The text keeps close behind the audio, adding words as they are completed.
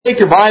Take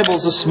your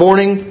Bibles this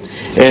morning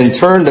and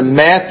turn to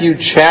Matthew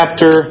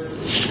chapter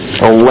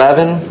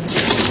 11.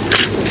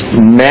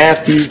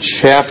 Matthew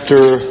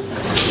chapter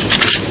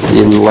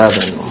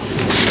 11.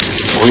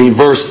 Read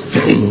verse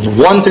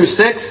 1 through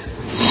 6.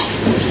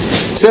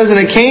 It says, "And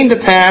it came to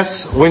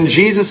pass, when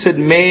Jesus had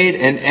made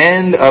an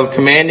end of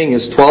commanding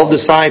his 12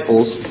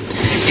 disciples,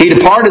 he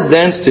departed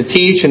thence to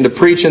teach and to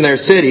preach in their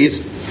cities.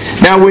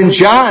 Now when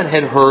John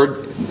had heard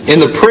in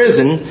the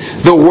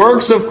prison the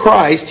works of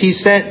Christ, he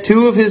sent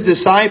 2 of his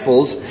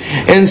disciples,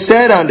 and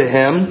said unto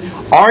him,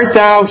 Art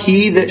thou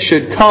he that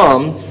should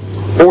come,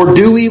 or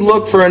do we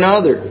look for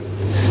another?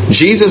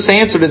 Jesus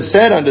answered and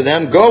said unto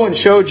them, Go and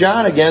show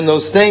John again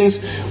those things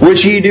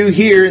which ye do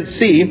hear and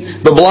see.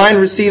 The blind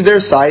receive their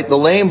sight, the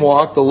lame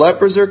walk, the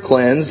lepers are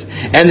cleansed,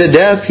 and the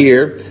deaf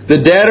hear. The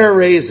dead are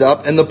raised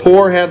up, and the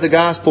poor have the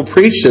gospel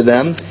preached to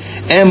them.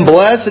 And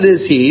blessed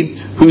is he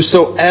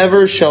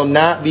whosoever shall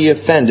not be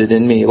offended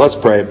in me." Let's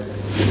pray.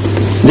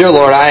 Dear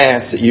Lord, I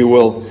ask that you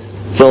will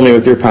fill me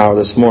with your power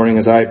this morning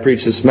as I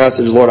preach this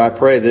message. Lord, I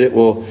pray that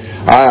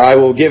I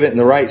will give it in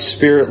the right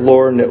spirit,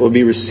 Lord, and it will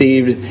be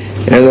received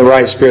in the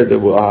right spirit,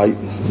 that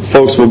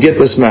folks will get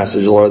this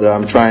message, Lord, that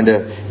I'm trying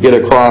to get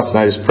across. And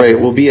I just pray it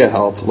will be a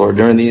help, Lord,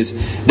 during these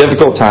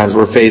difficult times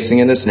we're facing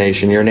in this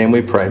nation. In your name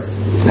we pray.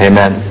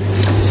 Amen.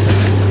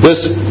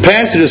 This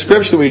passage of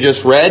Scripture we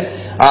just read,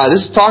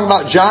 this is talking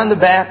about John the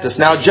Baptist.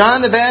 Now,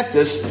 John the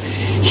Baptist,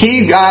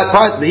 he got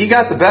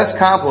the best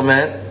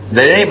compliment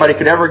that anybody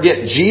could ever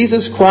get.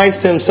 Jesus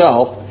Christ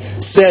Himself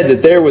said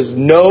that there was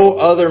no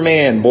other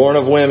man born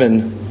of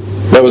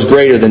women that was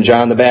greater than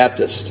John the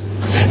Baptist.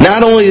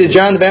 Not only did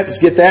John the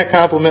Baptist get that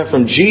compliment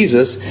from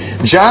Jesus,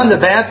 John the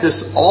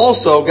Baptist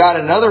also got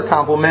another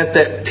compliment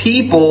that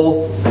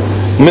people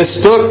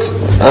mistook,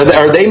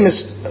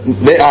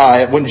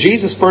 when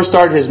Jesus first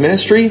started His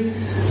ministry,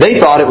 they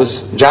thought it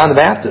was John the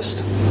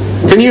Baptist.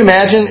 Can you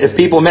imagine if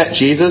people met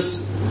Jesus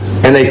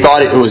and they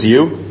thought it was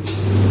you?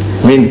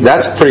 I mean,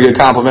 that's a pretty good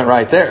compliment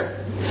right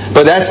there.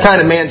 But that's the kind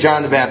of man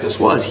John the Baptist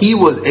was. He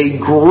was a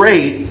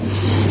great,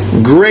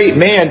 great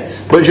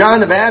man. But John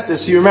the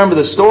Baptist, you remember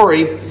the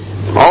story,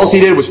 all he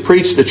did was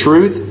preach the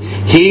truth.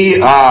 He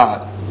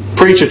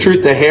preached the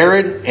truth to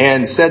Herod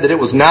and said that it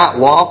was not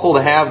lawful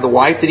to have the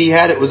wife that he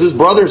had. It was his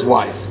brother's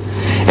wife.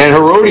 And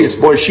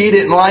Herodias, boy, she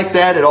didn't like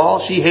that at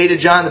all. She hated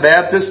John the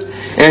Baptist.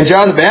 And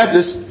John the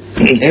Baptist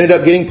ended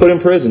up getting put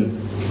in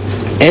prison.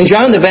 And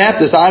John the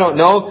Baptist, I don't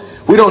know,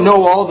 we don't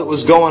know all that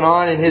was going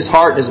on in his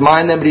heart and his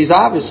mind then, but he's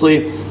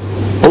obviously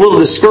a little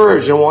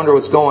discouraged and wonder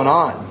what's going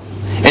on.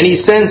 And he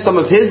sends some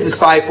of his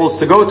disciples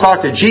to go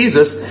talk to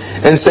Jesus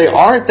and say,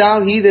 Art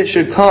thou he that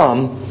should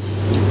come,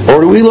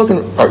 or do we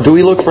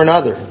look for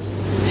another?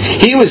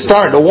 He was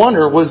starting to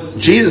wonder, was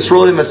Jesus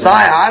really the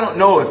Messiah? I don't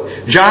know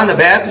if John the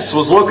Baptist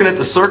was looking at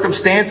the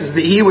circumstances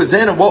that he was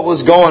in and what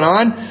was going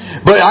on.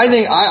 But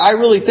I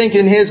really think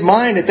in his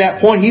mind at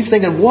that point, he's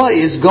thinking, what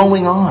is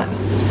going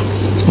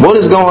on? What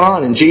is going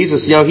on? And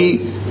Jesus, he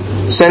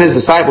sent his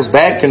disciples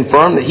back,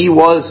 confirmed that he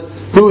was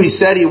who he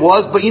said he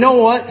was. But you know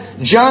what?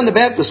 John the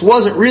Baptist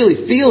wasn't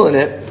really feeling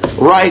it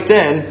right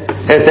then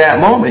at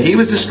that moment. He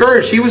was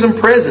discouraged. He was in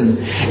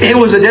prison. It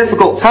was a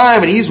difficult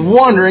time, and he's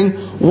wondering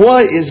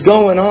what is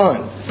going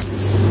on.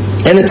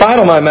 And the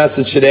title of my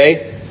message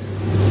today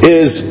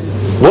is,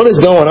 What is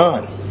Going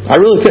On? I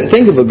really couldn't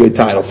think of a good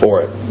title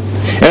for it.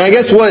 And I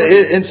guess what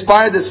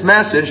inspired this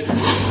message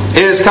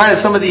is kind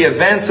of some of the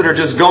events that are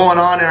just going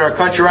on in our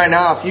country right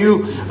now. If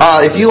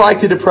you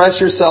like to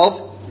depress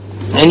yourself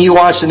and you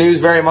watch the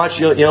news very much,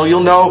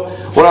 you'll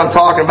know what I'm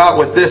talking about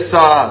with this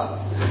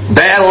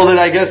battle that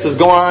I guess is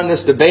going on,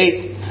 this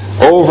debate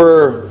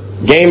over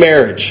gay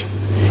marriage.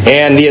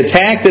 And the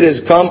attack that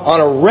has come on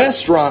a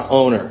restaurant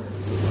owner.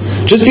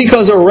 Just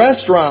because a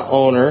restaurant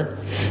owner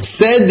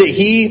said that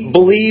he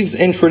believes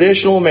in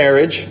traditional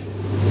marriage,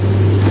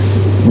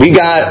 we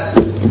got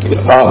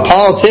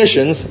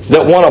politicians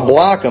that want to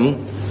block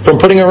them from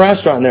putting a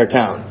restaurant in their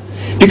town.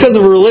 Because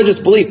of a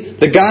religious belief.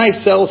 The guy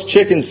sells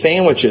chicken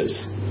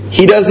sandwiches.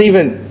 He doesn't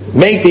even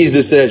make these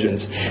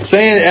decisions.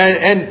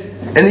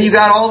 And then you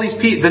got all these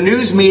people, the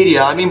news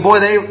media,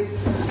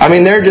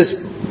 they're just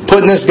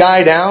putting this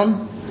guy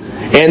down.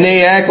 And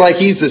they act like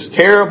he's this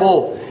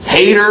terrible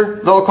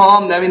hater, they'll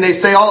call him. They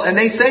say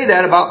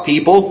that about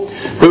people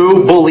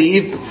who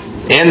believe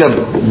in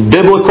the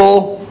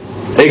biblical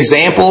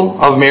example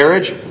of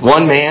marriage,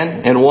 one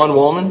man and one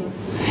woman.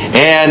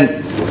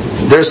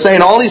 And they're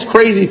saying all these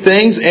crazy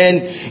things,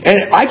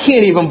 and I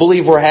can't even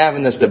believe we're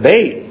having this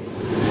debate.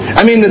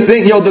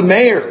 The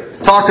mayor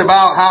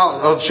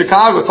of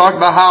Chicago talked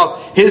about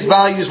how his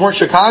values weren't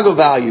Chicago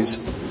values.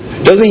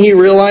 Doesn't he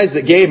realize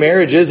that gay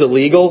marriage is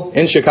illegal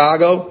in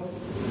Chicago?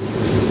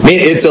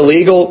 It's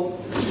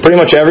illegal pretty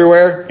much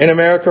everywhere in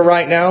America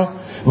right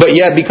now. But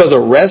yet, because a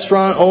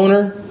restaurant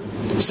owner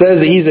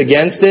says that he's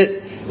against it,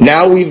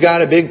 now we've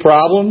got a big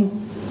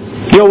problem.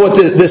 You know what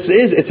this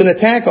is? It's an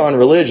attack on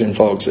religion,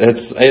 folks.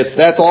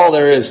 That's all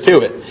there is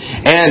to it.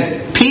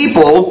 And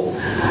people,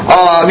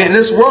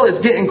 this world is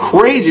getting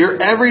crazier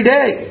every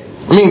day.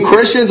 I mean,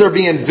 Christians are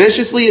being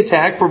viciously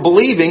attacked for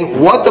believing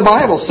what the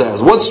Bible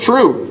says, what's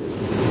true.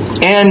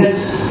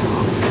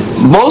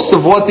 And most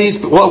of what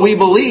we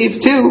believe,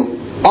 too,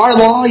 our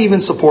law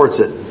even supports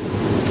it.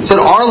 So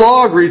our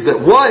law agrees that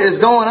what is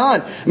going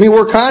on? I mean,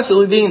 we're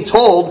constantly being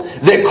told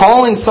that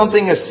calling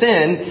something a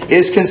sin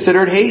is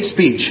considered hate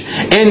speech.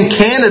 In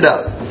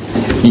Canada,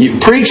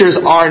 preachers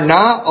are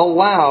not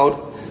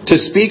allowed to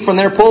speak from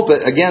their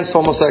pulpit against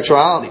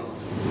homosexuality.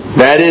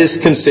 That is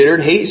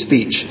considered hate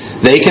speech.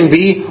 They can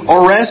be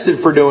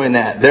arrested for doing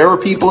that. There are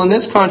people in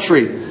this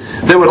country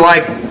that would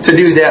like to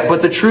do that.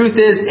 But the truth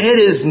is, it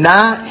is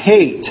not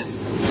hate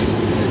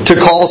to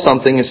call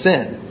something a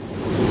sin.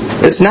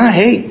 It's not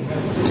hate.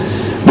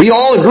 We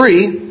all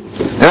agree,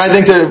 and I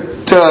think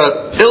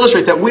to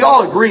illustrate that, we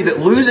all agree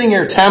that losing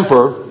your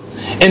temper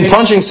and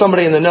punching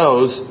somebody in the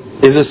nose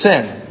is a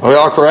sin. Are we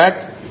all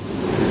correct?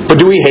 But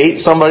do we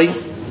hate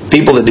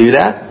people that do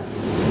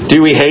that? Do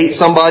we hate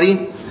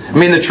somebody? I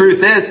mean, the truth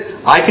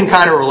is, I can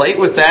kind of relate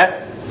with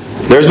that.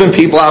 There's been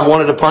people I've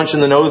wanted to punch in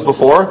the nose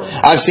before.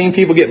 I've seen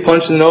people get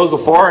punched in the nose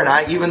before, and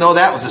even though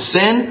that was a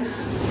sin,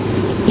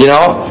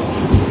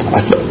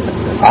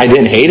 I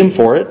didn't hate them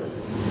for it.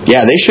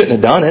 Yeah, they shouldn't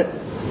have done it,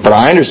 but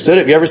I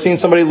understood it. Have you ever seen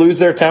somebody lose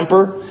their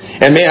temper?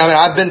 And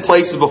I've been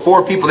places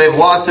before, people, they've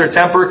lost their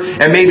temper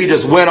and maybe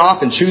just went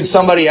off and chewed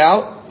somebody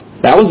out.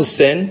 That was a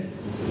sin.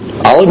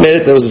 I'll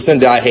admit it, that was a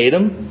sin. Did I hate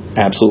them?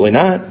 Absolutely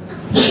not.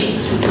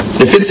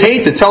 If it's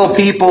hate to tell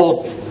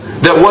people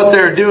that what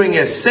they're doing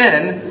is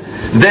sin,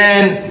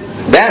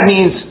 then that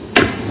means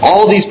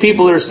all these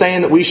people that are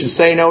saying that we should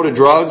say no to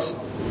drugs,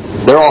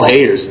 they're all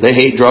haters. They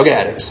hate drug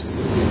addicts.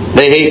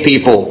 They hate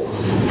people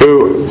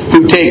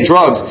who take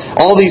drugs.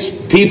 All these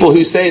people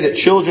who say that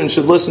children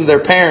should listen to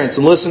their parents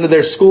and listen to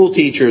their school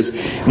teachers,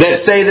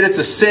 that say that it's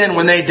a sin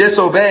when they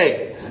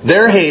disobey,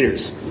 they're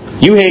haters.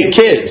 You hate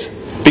kids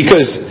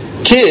because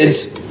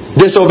kids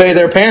disobey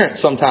their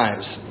parents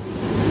sometimes.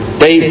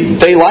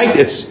 They like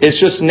it.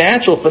 It's just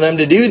natural for them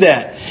to do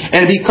that.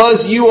 And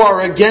because you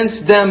are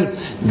against them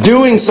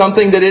doing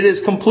something that it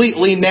is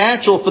completely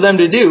natural for them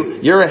to do,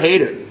 you're a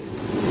hater.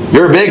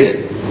 You're a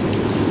bigot.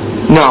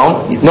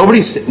 No,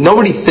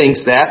 nobody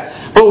thinks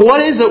that. But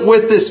what is it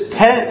with this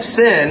pet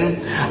sin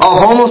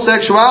of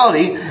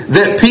homosexuality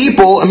that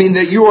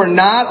that you are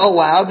not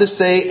allowed to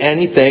say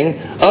anything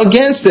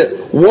against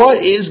it?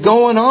 What is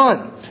going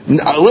on?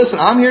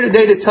 Listen, I'm here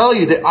today to tell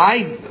you that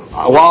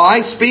while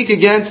I speak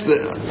against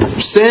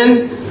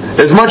sin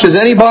as much as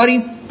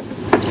anybody,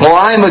 while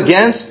I'm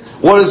against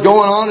what is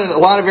going on in a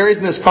lot of areas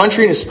in this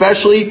country, and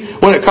especially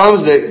when it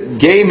comes to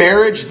gay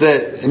marriage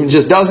that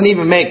just doesn't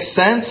even make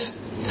sense,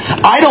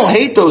 I don't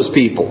hate those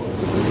people.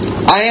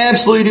 I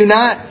absolutely do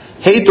not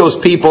hate those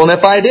people, and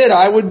if I did,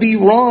 I would be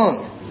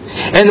wrong.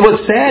 And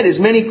what's sad is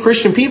many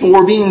Christian people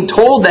were being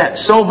told that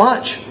so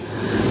much.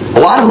 A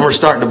lot of them are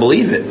starting to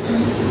believe it.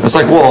 It's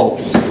like, well,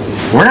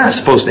 we're not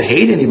supposed to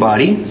hate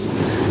anybody.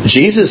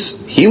 Jesus,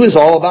 He was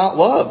all about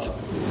love.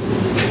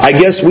 I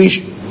guess we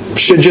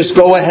should just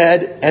go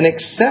ahead and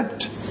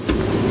accept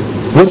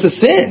what's a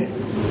sin.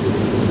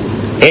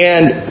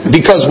 And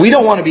because we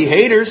don't want to be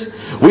haters,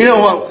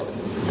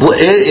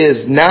 it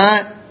is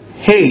not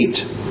hate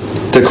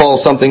to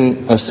call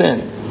something a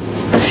sin.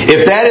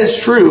 If that is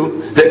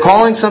true, that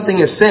calling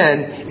something a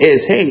sin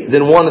is hate,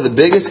 then one of the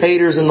biggest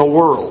haters in the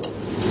world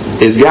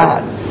is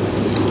God.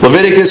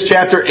 Leviticus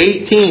chapter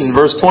 18,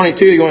 verse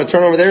 22. You want to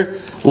turn over there?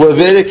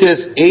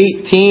 Leviticus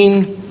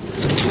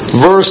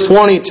 18, verse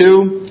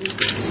 22.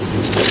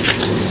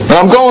 And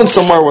I'm going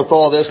somewhere with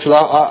all this because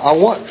I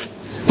want...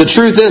 The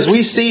truth is,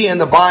 we see in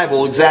the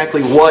Bible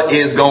exactly what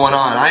is going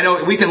on. I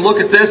know we can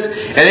look at this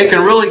and it can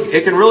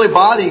really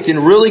bother you. You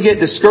can really get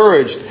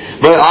discouraged.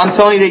 But I'm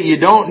telling you that you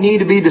don't need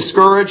to be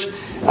discouraged.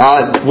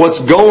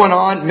 What's going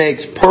on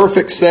makes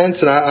perfect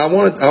sense, and I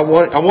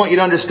want you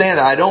to understand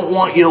that. I don't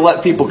want you to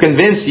let people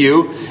convince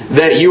you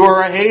that you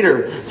are a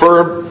hater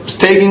for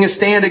taking a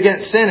stand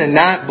against sin and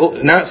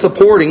not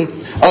supporting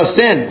a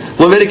sin.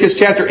 Leviticus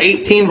chapter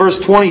 18,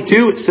 verse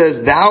 22, it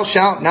says, "Thou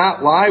shalt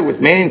not lie with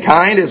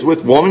mankind as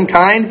with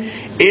womankind.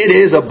 It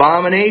is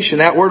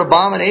abomination." That word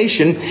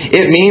abomination,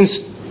 it means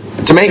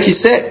to make you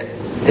sick.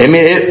 I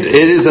mean,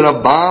 it is an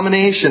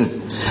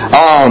abomination.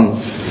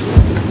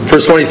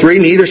 Verse 23,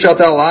 "Neither shalt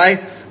thou lie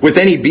with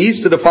any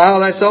beast to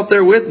defile thyself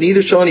therewith,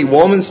 neither shall any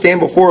woman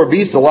stand before a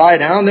beast to lie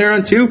down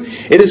thereunto.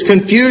 It is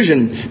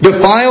confusion.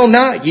 Defile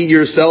not ye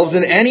yourselves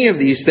in any of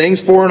these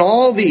things, for in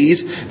all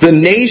these the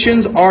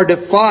nations are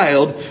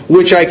defiled,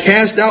 which I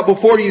cast out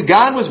before you."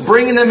 God was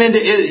bringing them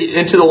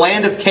into the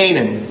land of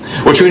Canaan,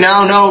 which we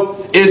now know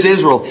is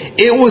Israel.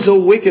 It was a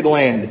wicked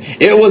land.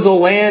 It was a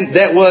land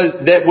that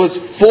was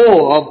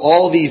full of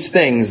all these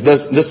things.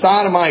 The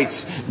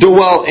Sodomites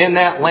dwelt in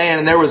that land,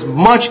 and there was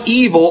much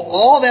evil,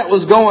 all that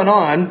was going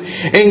on.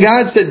 And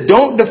God said,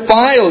 don't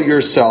defile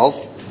yourself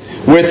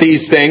with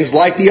these things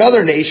like the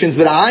other nations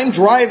that I'm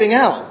driving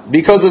out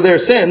because of their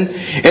sin.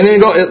 And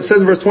then it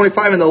says in verse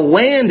 25, "And the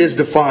land is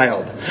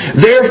defiled.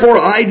 Therefore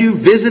I do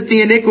visit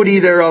the iniquity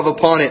thereof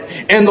upon it.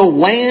 And the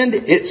land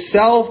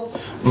itself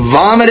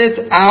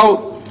vomiteth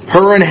out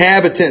her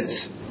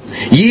inhabitants.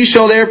 Ye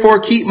shall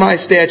therefore keep my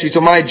statutes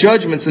and my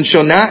judgments, and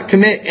shall not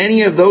commit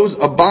any of those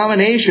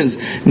abominations,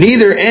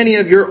 neither any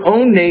of your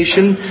own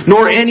nation,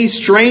 nor any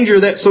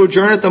stranger that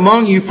sojourneth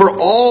among you. For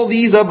all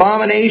these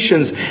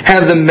abominations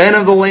have the men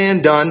of the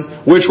land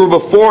done, which were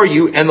before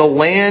you, and the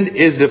land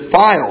is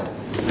defiled.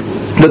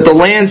 But the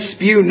land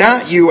spew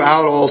not you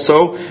out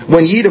also,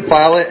 when ye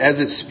defile it, as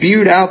it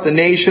spewed out the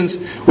nations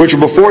which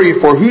were before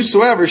you. For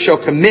whosoever shall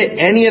commit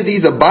any of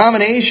these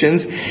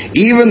abominations,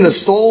 even the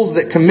souls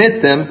that commit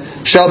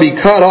them shall be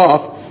cut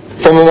off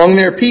from among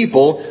their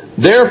people.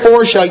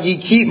 Therefore shall ye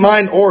keep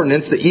mine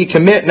ordinance, that ye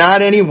commit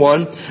not any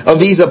one of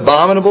these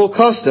abominable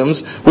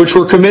customs which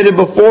were committed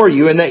before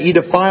you, and that ye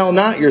defile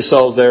not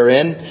yourselves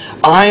therein.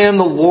 I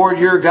am the Lord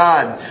your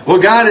God.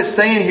 What God is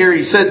saying here,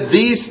 He said,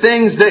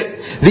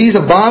 these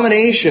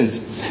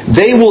abominations,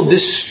 they will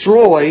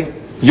destroy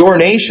your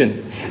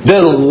nation.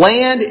 The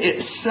land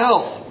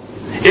itself,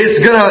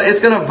 it's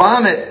gonna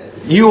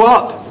vomit you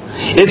up.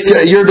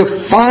 You're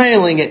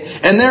defiling it.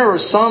 And there are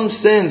some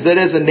sins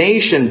that as a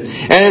nation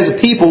and as a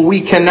people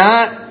we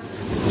cannot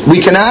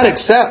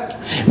accept.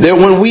 That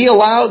when we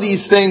allow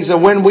these things, and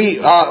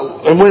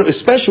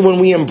especially when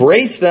we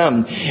embrace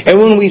them and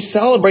when we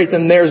celebrate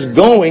them, there's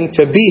going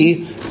to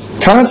be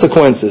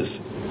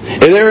consequences.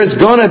 There is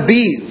going to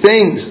be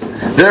things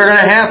that are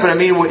going to happen. I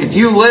mean, if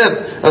you live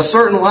a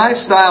certain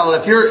lifestyle,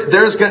 there's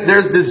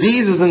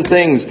diseases and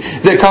things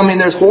that come in.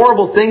 There's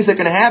horrible things that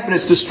can happen.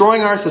 It's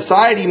destroying our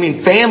society. I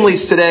mean,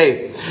 families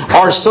today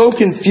are so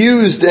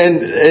confused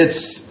and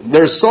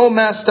they're so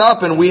messed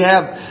up, and we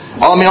have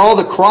all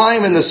the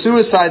crime and the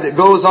suicide that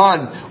goes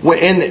on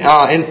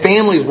in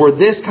families where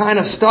this kind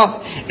of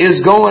stuff is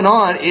going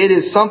on. It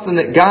is something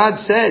that God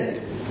said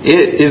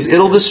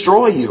it'll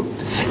destroy you.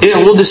 It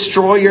will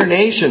destroy your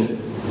nation.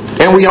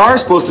 And we are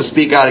supposed to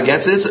speak out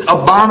against it. It's an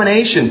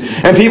abomination.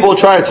 And people will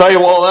try to tell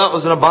you, well, that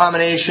was an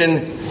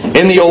abomination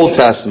in the Old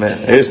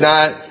Testament. It's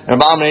not an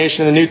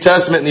abomination in the New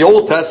Testament. And the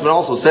Old Testament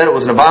also said it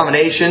was an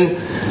abomination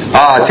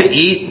to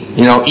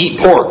eat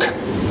pork.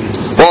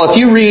 Well, if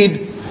you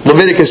read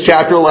Leviticus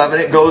chapter 11,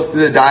 it goes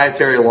through the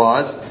dietary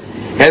laws.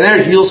 And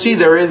there you'll see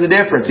there is a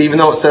difference. Even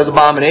though it says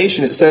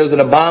abomination, it says an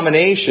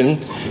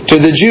abomination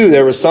to the Jew.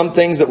 There were some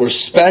things that were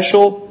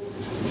special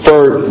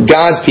for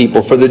God's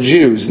people, for the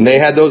Jews. And they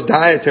had those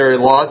dietary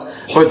laws.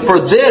 But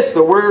for this,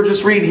 that we're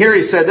just reading here,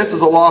 He said, this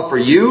is a law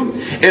for you.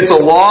 It's a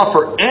law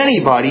for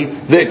anybody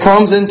that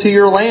comes into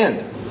your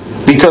land.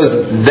 Because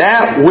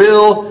that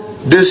will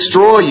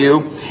destroy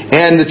you.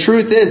 And the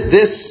truth is,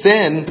 this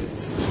sin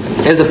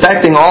is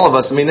affecting all of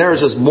us. I mean, there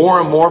is just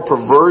more and more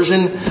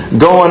perversion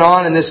going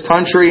on in this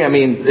country. I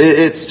mean,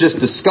 it's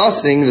just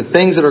disgusting, the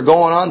things that are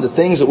going on, the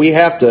things that we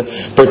have to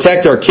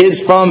protect our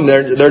kids from.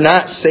 They're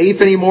not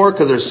safe anymore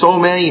because there's so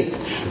many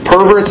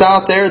perverts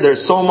out there.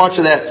 There's so much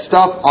of that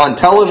stuff on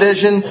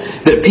television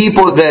that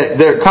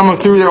they're coming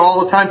through there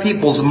all the time.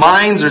 People's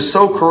minds are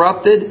so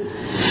corrupted.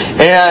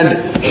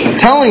 And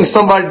telling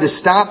somebody to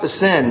stop a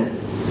sin,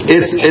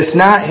 it's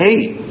not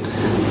hate.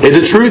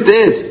 The truth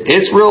is,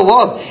 it's real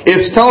love.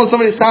 If telling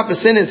somebody to stop a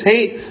sin is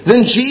hate,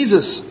 then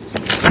Jesus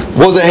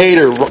was a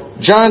hater.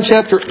 John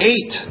chapter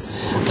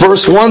 8,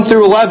 verse 1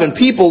 through 11.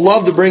 People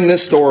love to bring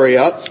this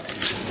story up.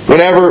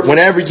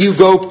 Whenever you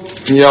go,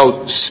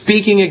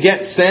 speaking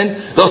against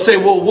sin, they'll say,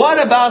 well, what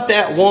about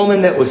that woman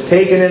that was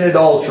taken in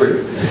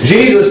adultery?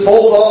 Jesus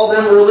told all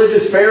them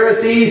religious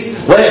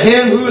Pharisees, let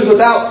him who is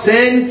without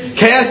sin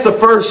cast the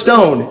first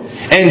stone.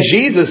 And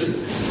Jesus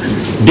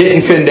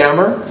didn't condemn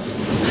her.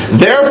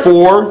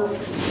 Therefore,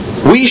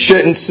 we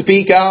shouldn't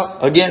speak out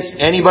against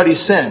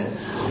anybody's sin.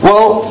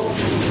 Well,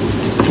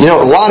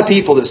 a lot of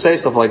people that say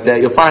stuff like that,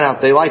 you'll find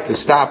out they like to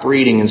stop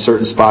reading in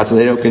certain spots and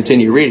they don't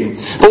continue reading.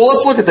 But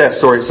let's look at that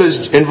story. It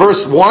says in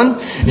verse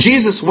 1,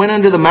 Jesus went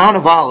unto the Mount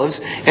of Olives,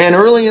 and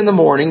early in the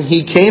morning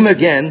He came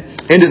again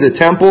into the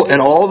temple,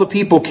 and all the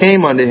people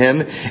came unto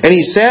Him, and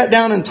He sat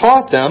down and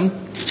taught them.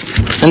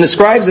 And the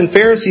scribes and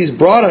Pharisees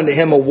brought unto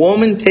Him a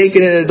woman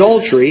taken in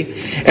adultery,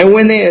 and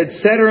when they had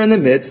set her in the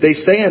midst, they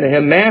say unto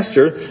Him,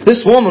 Master,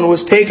 this woman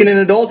was taken in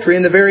adultery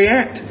in the very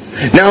act.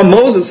 Now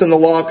Moses in the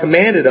law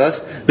commanded us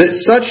that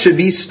such should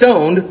be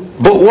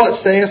stoned, but what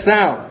sayest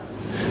thou?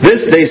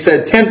 This they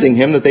said, tempting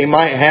Him, that they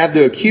might have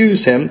to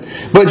accuse Him.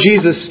 But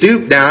Jesus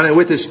stooped down, and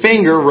with His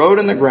finger wrote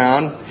on the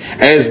ground,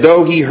 as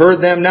though He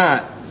heard them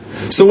not.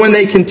 So when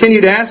they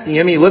continued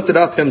asking Him, He lifted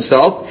up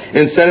Himself,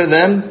 and said to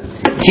them,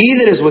 He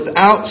that is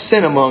without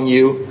sin among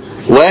you,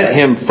 let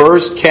him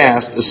first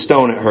cast a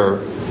stone at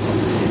her.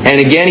 And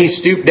again He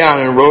stooped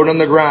down and wrote on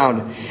the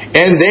ground.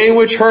 And they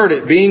which heard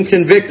it, being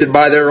convicted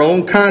by their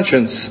own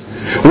conscience,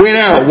 went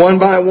out one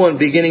by one,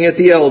 beginning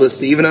at the eldest,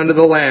 even unto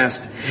the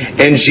last.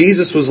 And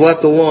Jesus was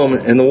left alone,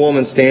 and the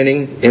woman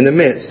standing in the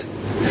midst.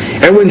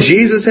 And when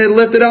Jesus had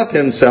lifted up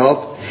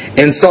Himself,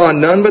 and saw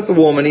none but the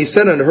woman, He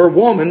said unto her,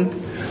 Woman,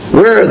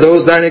 where are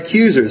those thine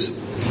accusers?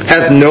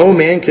 Hath no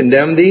man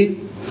condemned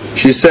thee?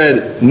 She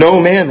said, No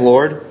man,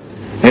 Lord.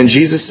 And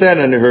Jesus said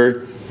unto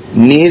her,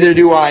 Neither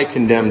do I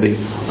condemn thee.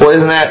 Well,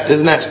 isn't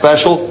that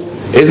special?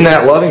 Isn't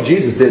that loving?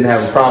 Jesus didn't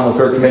have a problem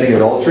with her committing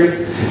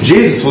adultery.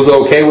 Jesus was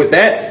okay with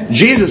that.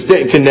 Jesus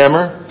didn't condemn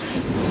her.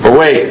 But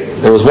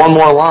wait, there was one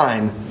more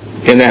line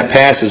in that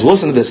passage.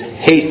 Listen to this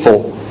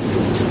hateful,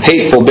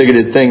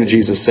 bigoted thing that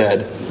Jesus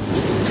said.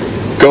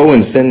 Go and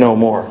sin no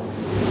more.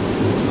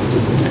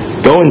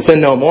 Go and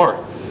sin no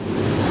more.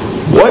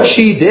 What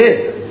she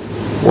did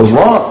was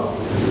wrong.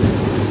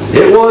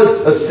 It was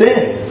a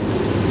sin.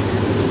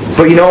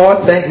 But you know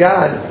what? Thank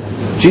God,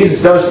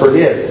 Jesus does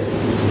forgive.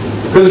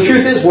 Because the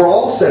truth is, we're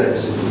all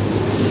sinners.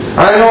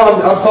 I know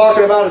I'm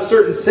talking about a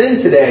certain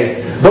sin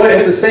today, but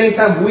at the same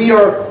time, we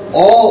are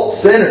all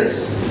sinners.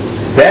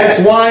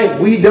 That's why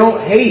we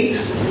don't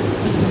hate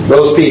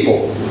those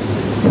people.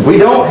 We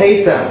don't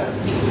hate them.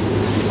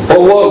 But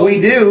what we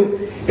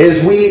do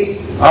is we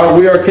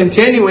are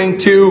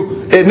continuing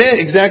to admit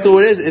exactly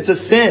what it is. It's a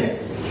sin.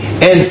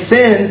 And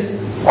sins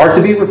are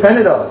to be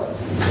repented of.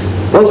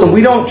 Listen,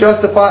 we're not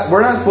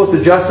supposed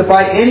to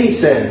justify any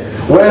sin.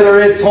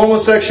 Whether it's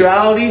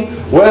homosexuality,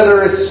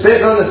 whether it's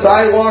spitting on the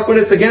sidewalk when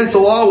it's against the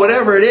law,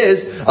 whatever it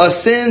is, a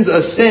sin's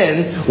a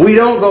sin. We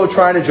don't go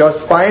trying to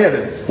justify any of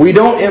it. We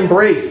don't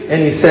embrace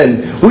any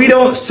sin. We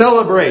don't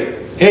celebrate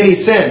any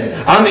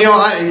sin.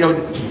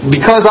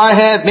 Because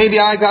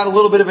maybe I got a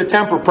little bit of a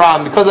temper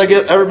problem. Because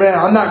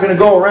I'm not going to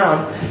go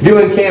around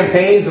doing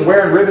campaigns and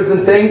wearing ribbons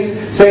and things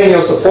saying,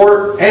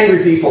 support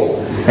angry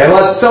people. And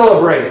let's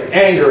celebrate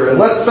anger, and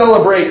let's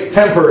celebrate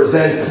tempers,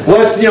 and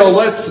let's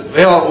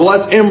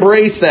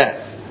embrace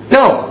that.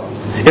 No.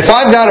 If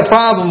I've got a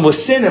problem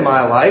with sin in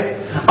my life,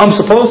 I'm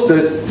supposed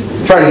to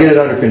try to get it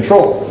under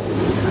control.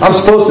 I'm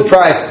supposed to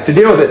try to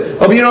deal with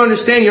it. Oh, but you don't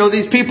understand,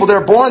 these people,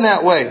 they're born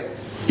that way.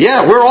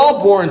 Yeah, we're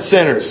all born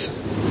sinners.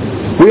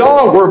 We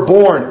all were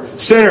born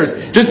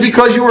sinners. Just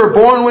because you were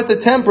born with a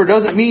temper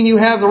doesn't mean you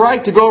have the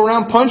right to go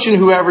around punching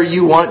whoever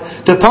you want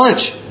to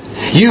punch.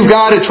 You've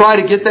got to try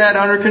to get that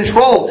under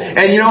control.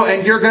 And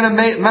you're going to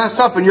mess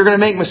up and you're going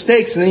to make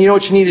mistakes. And then you know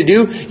what you need to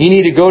do? You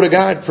need to go to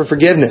God for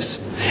forgiveness.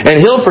 And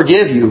He'll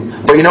forgive you.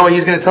 But you know what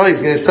He's going to tell you?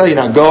 He's going to tell you,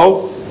 now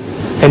go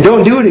and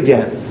don't do it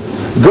again.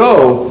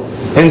 Go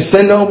and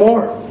sin no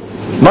more.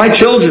 My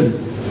children,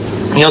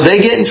 they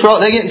get in trouble.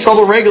 They get in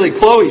trouble regularly.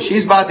 Chloe,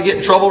 she's about to get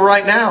in trouble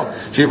right now.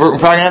 We're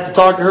probably going to have to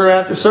talk to her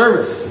after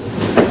service.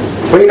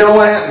 But you know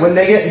what? When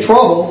they get in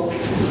trouble,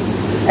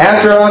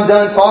 after I'm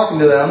done talking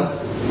to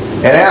them,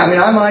 and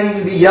I might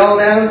even be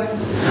yelling at them.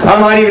 I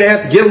might even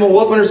have to give them a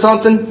whooping or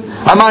something.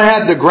 I might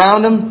have to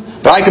ground them.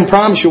 But I can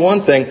promise you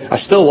one thing. I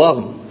still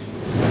love them.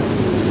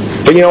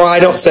 But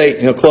I don't say,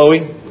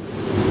 Chloe,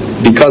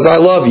 because I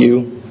love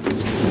you,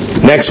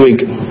 next week,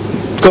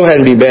 go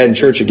ahead and be bad in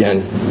church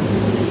again.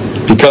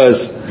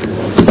 Because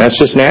that's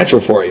just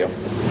natural for you.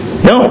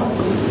 No.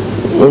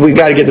 We've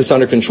got to get this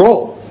under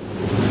control.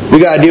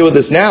 We've got to deal with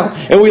this now.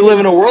 And we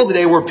live in a world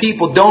today where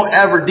people don't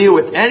ever deal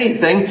with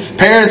anything.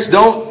 Parents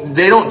don't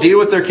deal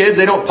with their kids.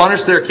 They don't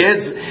punish their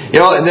kids.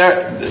 And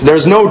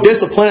there's no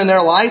discipline in their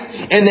life.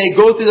 And they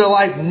go through their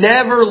life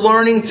never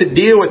learning to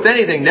deal with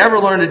anything. Never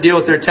learn to deal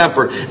with their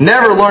temper.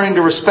 Never learning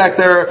to respect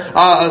their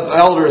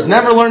elders.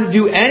 Never learn to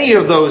do any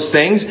of those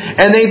things.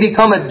 And they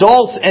become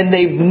adults and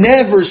they've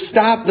never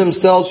stopped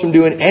themselves from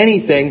doing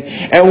anything.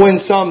 And when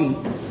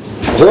some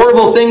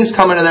horrible things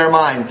come into their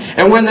mind,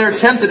 and when they're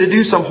tempted to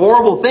do some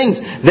horrible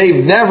things, they've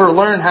never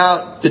learned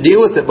how to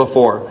deal with it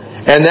before.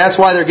 And that's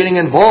why they're getting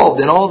involved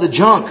in all the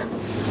junk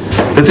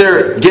that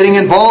they're getting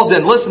involved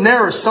in. Listen,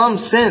 there are some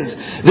sins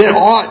that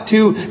ought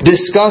to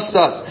disgust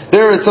us.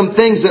 There are some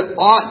things that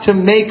ought to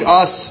make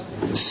us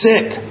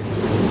sick.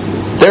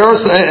 There are,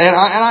 and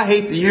I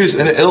hate to use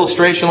an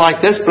illustration like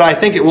this, but I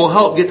think it will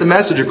help get the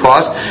message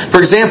across.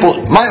 For example,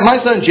 my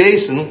son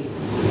Jason,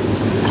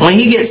 when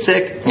he gets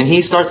sick and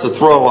he starts to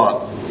throw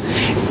up,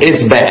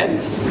 it's bad.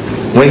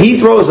 When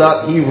he throws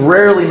up, he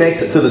rarely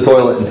makes it to the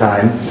toilet in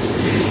time.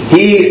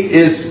 He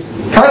is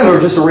kind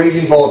of just a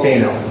raging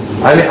volcano.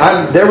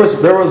 There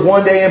was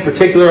one day in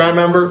particular I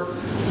remember.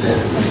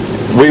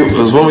 It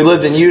was when we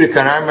lived in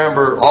Utica, and I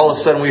remember all of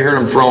a sudden we heard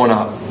him throwing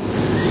up.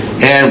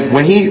 And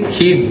when he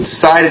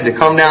decided to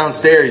come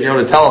downstairs,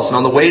 to tell us, and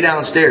on the way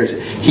downstairs,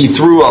 he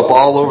threw up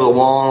all over the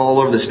wall, all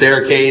over the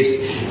staircase.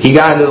 He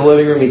got into the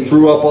living room, he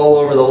threw up all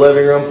over the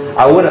living room.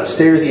 I went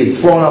upstairs, he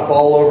had thrown up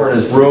all over in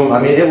his room.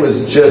 It was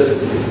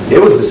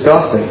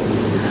disgusting.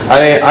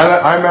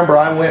 I remember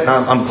I went and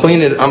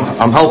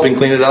I'm helping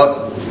clean it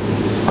up,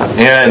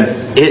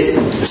 and it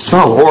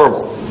smelled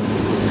horrible.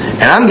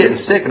 And I'm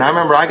getting sick, and I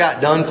remember I got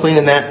done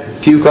cleaning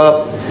that puke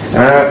up,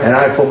 and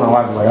I told my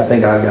wife, I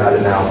think I've got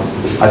it now.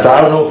 I said,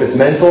 I don't know if it's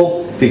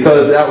mental,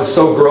 because that was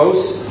so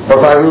gross, or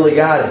if I really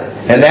got it.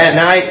 And that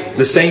night,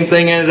 the same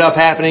thing ended up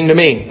happening to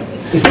me.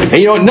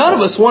 And none of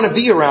us want to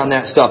be around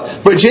that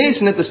stuff. But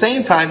Jason, at the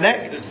same time,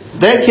 that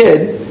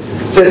kid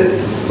said,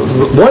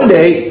 one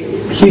day,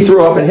 he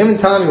threw up, and him and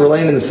Tommy were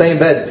laying in the same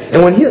bed.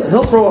 And when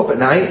he'll throw up at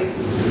night,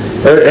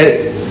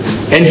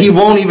 and he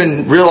won't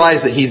even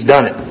realize that he's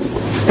done it.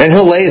 And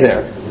he'll lay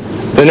there.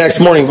 The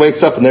next morning he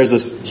wakes up and there's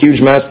this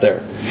huge mess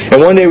there.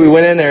 And one day we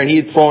went in there and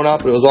he'd thrown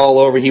up. It was all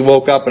over. He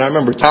woke up. And I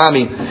remember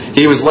Tommy,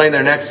 he was laying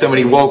there next to him and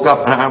he woke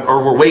up.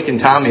 Or we're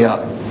waking Tommy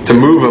up to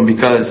move him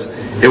because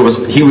he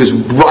was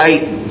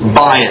right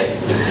by it.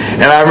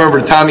 And I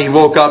remember Tommy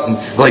woke up and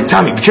like,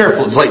 Tommy, be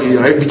careful. It's like,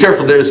 be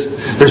careful. There's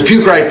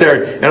puke right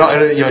there. And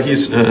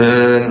he's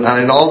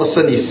and all of a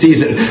sudden he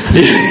sees it.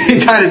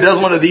 He kind of does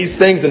one of these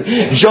things and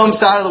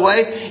jumps out of the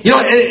way.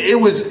 It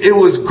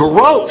was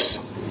gross.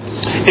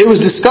 It was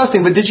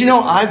disgusting. But did you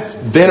know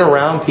I've been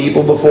around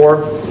people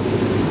before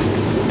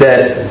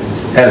that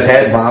have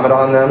had vomit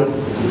on them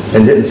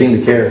and didn't seem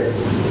to care.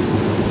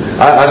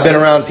 I've been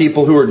around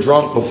people who are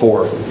drunk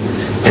before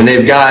and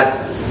they've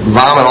got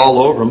vomit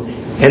all over them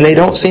and they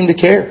don't seem to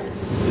care.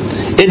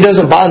 It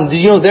doesn't bother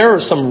them. There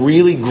are some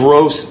really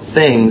gross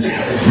things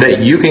that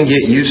you can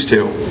get used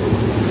to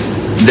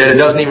that it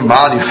doesn't even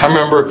bother you. I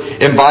remember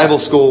in Bible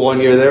school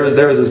one year, there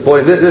was this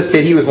boy. This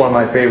kid, he was one of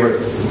my favorite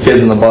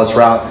kids in the bus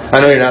route.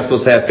 I know you're not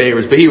supposed to have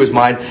favorites, but he was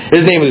mine.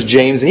 His name was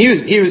James, and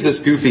he was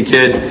this goofy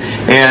kid,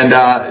 and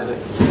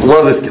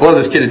love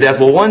this kid to death.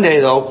 Well, one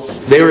day though,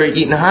 they were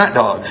eating hot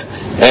dogs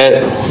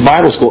at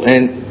Bible school,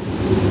 and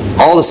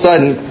all of a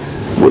sudden,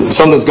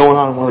 something's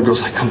going on, and one of the girls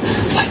like, "Come!"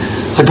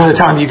 It's like, "Brother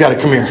Tom, you got to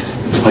come here."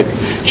 Like,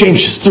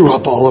 James just threw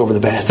up all over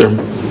the bathroom.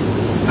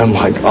 I'm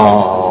like,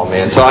 oh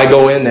man. So I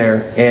go in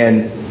there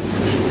and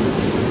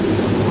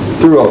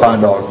threw up hot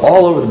dog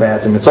all over the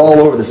bathroom. It's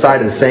all over the side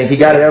of the sink. He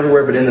got it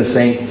everywhere but in the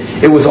sink.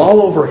 It was all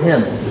over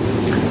him.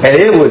 And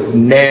it was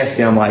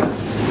nasty. I'm like,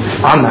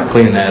 I'm not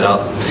cleaning that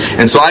up.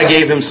 And so I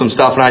gave him some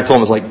stuff and I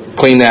told him, I was like,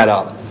 clean that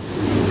up.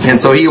 And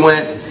so he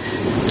went,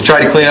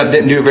 tried to clean up,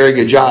 didn't do a very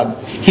good job.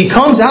 He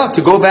comes out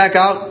to go back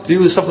out to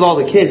do the stuff with all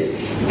the kids.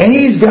 And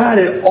he's got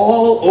it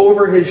all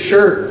over his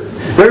shirt.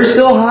 There's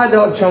still hot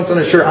dog chunks on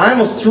his shirt. I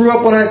almost threw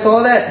up when I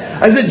saw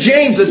that. I said,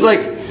 James, it's like,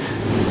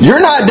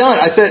 you're not done.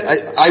 I said,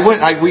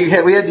 we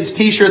had these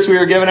T-shirts we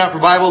were giving out for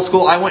Bible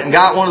school. I went and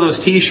got one of those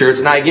T-shirts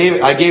and I gave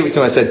it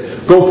to him. I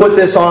said, go put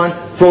this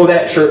on, throw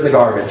that shirt in the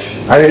garbage.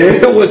 I mean,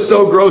 it was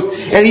so gross.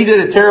 And he did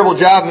a terrible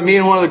job. And me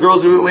and one of the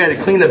girls, we had to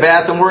clean the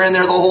bathroom. We're in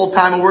there the whole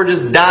time and we're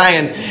just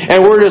dying.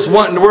 And we're just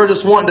wanting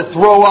to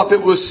throw up.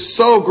 It was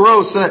so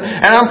gross. And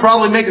I'm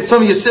probably making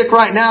some of you sick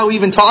right now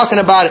even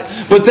talking about it.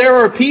 But there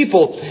are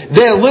people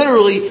that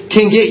literally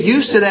can get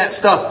used to that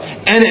stuff.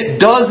 And it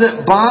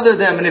doesn't bother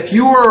them. And if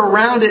you are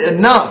around it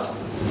enough,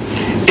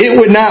 it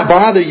would not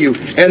bother you.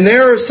 And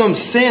there are some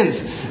sins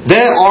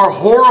that are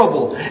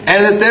horrible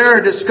and that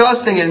they're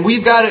disgusting, and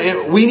we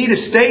need to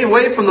stay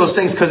away from those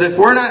things, because if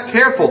we're not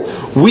careful,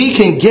 we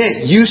can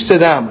get used to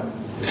them.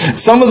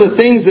 Some of the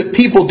things that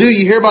people do,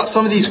 you hear about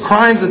some of these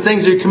crimes and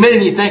things they're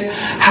committing, you think,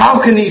 how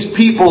can these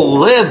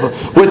people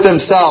live with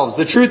themselves?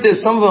 The truth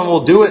is, some of them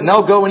will do it and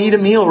they'll go and eat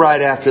a meal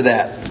right after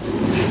that.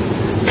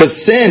 Because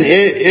sin,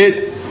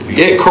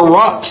 it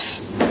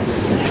corrupts.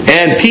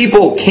 And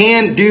people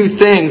can do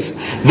things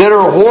that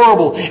are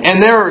horrible.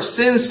 And there are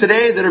sins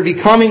today that are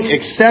becoming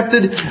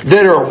accepted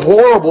that are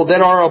horrible,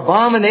 that are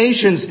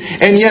abominations.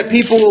 And yet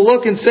people will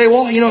look and say,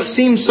 well, it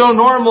seems so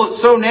normal, it's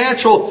so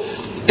natural.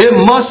 It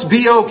must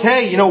be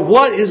okay.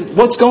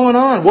 What's going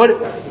on? What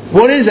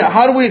is it?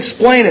 How do we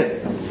explain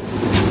it?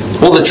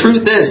 Well, the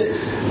truth is,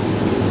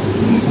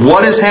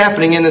 what is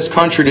happening in this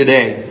country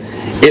today,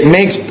 it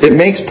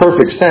makes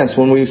perfect sense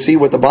when we see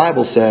what the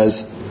Bible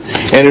says.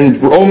 And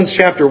in Romans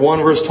chapter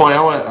 1 verse 20,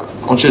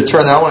 I want you to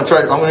turn there. I'm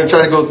going to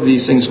try to go through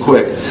these things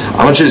quick.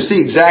 I want you to see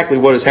exactly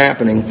what is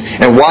happening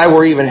and why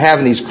we're even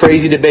having these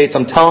crazy debates.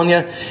 I'm telling you,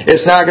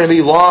 it's not going to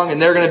be long, and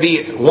they're going to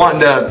be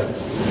wanting to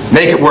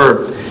make it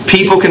where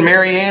people can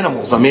marry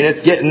animals. I mean, it's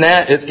getting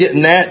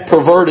that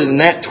perverted and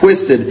that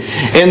twisted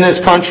in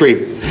this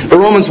country. But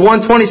Romans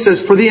 1:20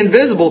 says, "For the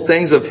invisible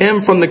things of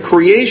Him from the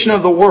creation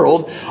of the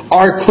world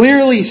are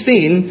clearly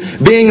seen,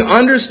 being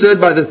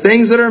understood by the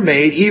things that are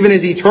made, even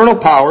His eternal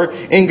power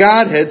in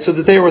Godhead, so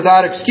that they are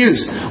without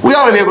excuse." We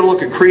ought to be able to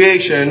look at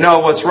creation and know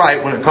what's right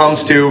when it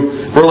comes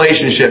to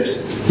relationships.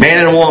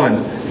 Man and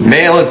woman,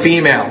 male and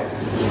female.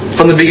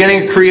 From the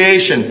beginning of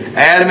creation,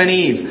 Adam and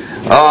Eve.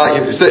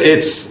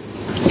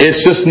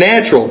 It's just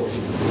natural.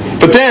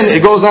 But then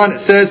it goes on,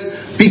 it says,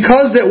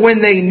 "Because that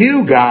when they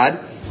knew God,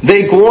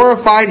 they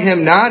glorified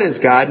Him not as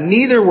God,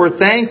 neither were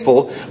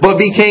thankful, but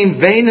became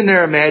vain in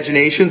their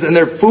imaginations, and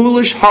their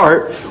foolish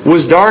heart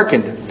was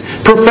darkened.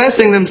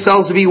 Professing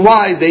themselves to be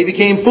wise, they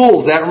became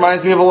fools." That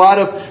reminds me of a lot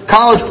of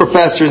college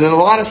professors and a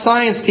lot of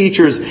science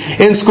teachers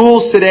in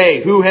schools today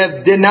who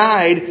have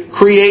denied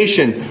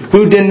creation,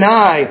 who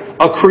deny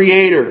a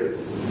creator.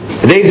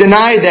 They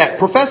deny that,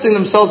 professing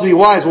themselves to be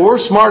wise. Well, we're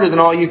smarter than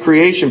all you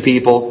creation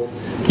people.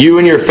 You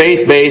and your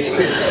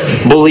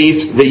faith-based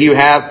beliefs that you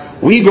have.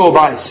 We go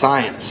by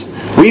science.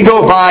 We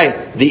go by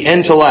the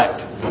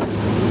intellect.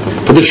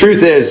 But the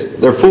truth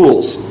is, they're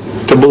fools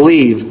to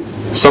believe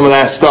some of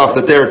that stuff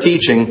that they're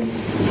teaching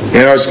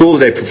in our school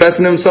today.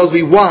 Professing themselves to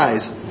be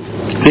wise,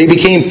 They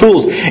became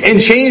fools, and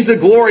changed the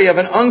glory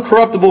of an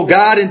uncorruptible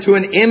God into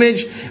an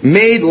image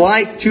made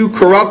like to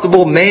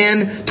corruptible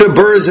man, to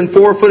birds and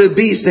four-footed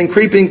beasts and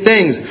creeping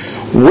things.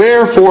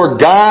 Wherefore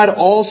God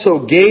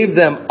also gave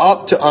them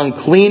up to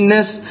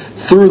uncleanness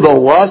through the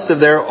lust of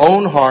their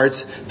own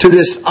hearts, to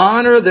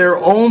dishonor their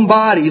own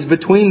bodies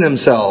between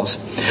themselves,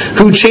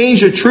 who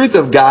changed the truth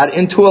of God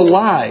into a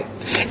lie,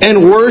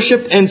 and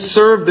worship and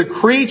serve the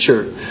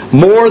creature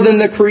more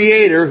than the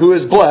Creator, who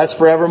is blessed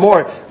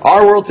forevermore.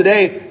 Our world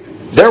today,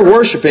 they're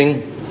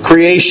worshiping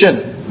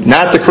creation,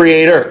 not the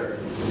Creator.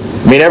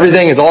 I mean,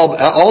 everything is all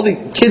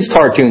the kids'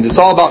 cartoons.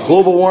 It's all about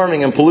global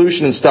warming and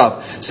pollution and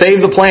stuff. Save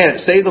the planet,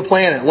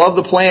 love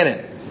the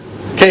planet.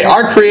 Okay,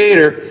 our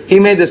Creator, He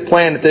made this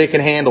planet that it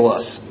can handle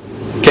us.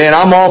 Okay, and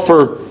I'm all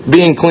for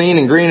being clean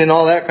and green and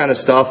all that kind of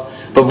stuff.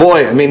 But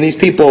boy, I mean, these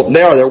people,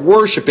 they're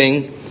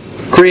worshiping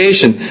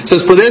creation. It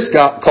says, for this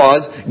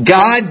cause,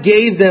 God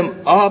gave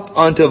them up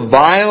unto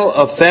vile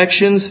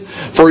affections,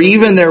 for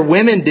even their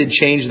women did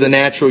change the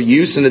natural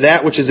use into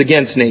that which is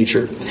against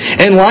nature.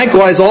 And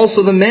likewise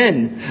also the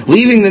men,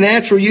 leaving the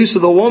natural use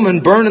of the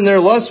woman, burn in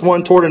their lust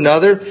one toward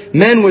another,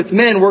 men with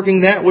men,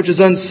 working that which is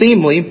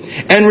unseemly,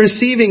 and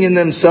receiving in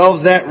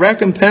themselves that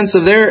recompense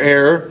of their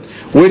error,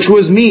 which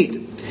was meet.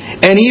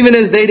 And even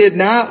as they did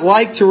not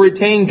like to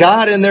retain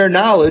God in their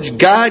knowledge,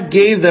 God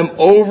gave them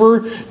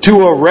over to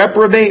a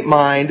reprobate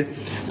mind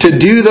to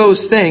do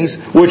those things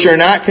which are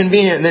not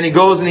convenient. And then he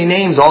goes and he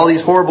names all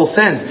these horrible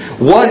sins.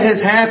 What has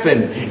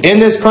happened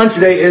in this country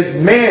today is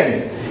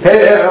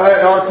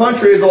our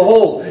country as a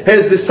whole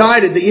has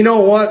decided that, you know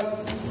what?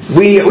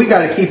 We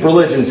got to keep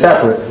religion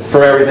separate for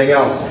everything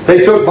else.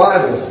 They took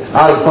Bibles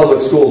out of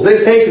public schools.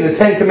 They've taken the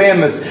Ten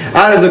Commandments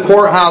out of the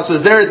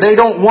courthouses. They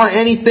don't want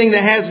anything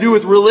that has to do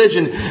with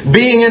religion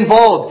being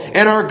involved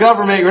in our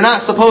government. You're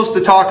not supposed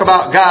to talk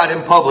about God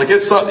in public.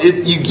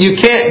 You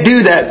can't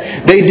do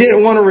that. They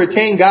didn't want to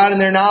retain God in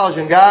their knowledge,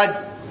 and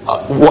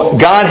what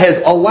God has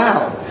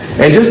allowed.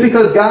 And just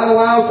because God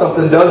allows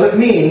something doesn't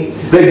mean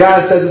that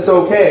God says it's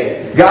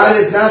okay. God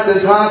is not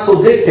this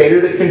hostile dictator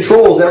that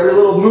controls every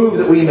little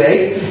move that we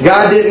make.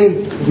 God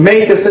didn't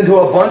make us into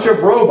a bunch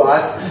of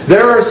robots.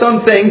 There are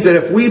some things that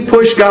if we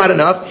push God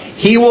enough,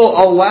 He will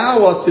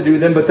allow us to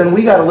do them, but then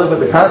we got to live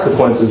with the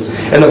consequences.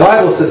 And the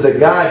Bible says that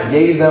God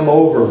gave them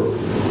over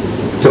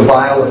to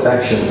vile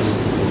affections.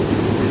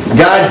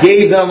 God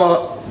gave them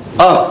up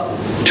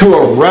to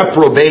a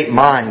reprobate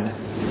mind.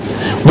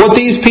 What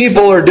these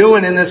people are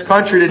doing in this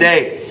country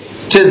today,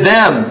 to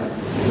them,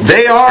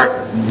 they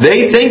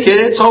think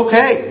it's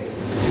okay.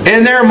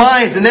 In their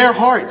minds, in their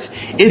hearts,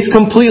 it's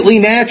completely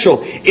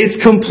natural.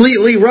 It's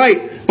completely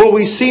right. But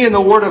we see in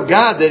the Word of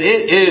God that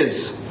it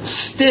is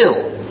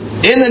still,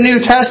 in the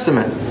New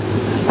Testament,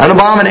 an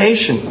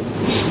abomination.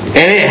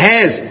 And it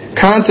has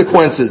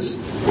consequences.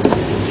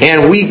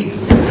 And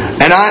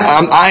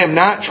I am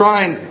not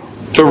trying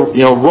to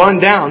run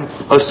down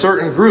a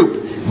certain group.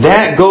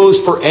 That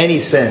goes for any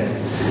sin.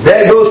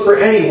 That goes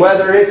for any,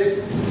 whether it's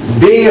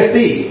being a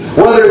thief,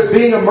 whether it's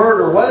being a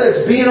murderer, whether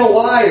it's being a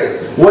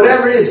liar,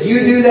 whatever it is,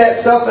 you do that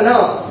stuff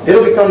enough,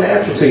 it'll become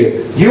natural to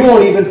you. You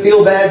won't even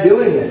feel bad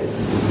doing it.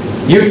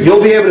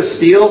 You'll be able to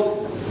steal.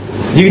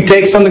 You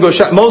take something, go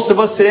shop. Most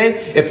of us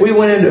today, if we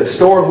went into a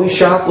store and we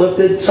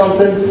shoplifted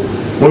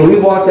something, when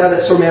we walked out of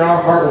that store, man,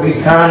 our heart would be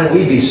pounding,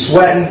 we'd be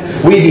sweating,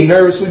 we'd be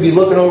nervous, we'd be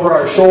looking over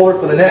our shoulder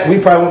for the net.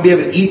 We probably wouldn't be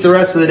able to eat the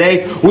rest of the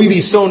day. We'd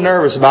be so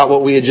nervous about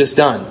what we had just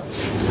done.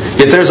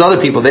 If there's other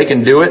people, they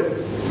can do it,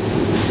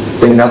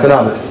 think nothing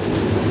of it.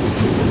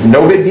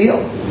 No big deal.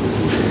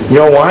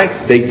 You know why?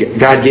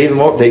 God gave them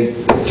over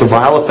to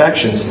vile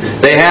affections.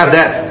 They have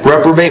that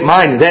reprobate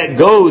mind. That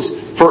goes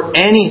for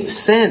any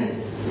sin.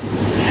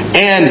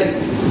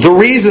 And the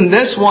reason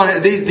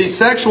these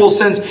sexual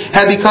sins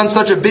have become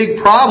such a big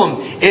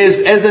problem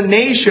is, as a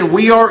nation,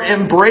 we are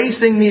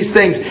embracing these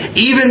things.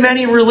 Even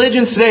many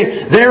religions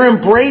today, they're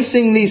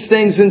embracing these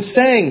things and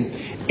saying,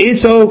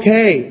 it's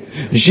okay.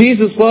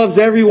 Jesus loves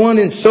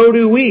everyone and so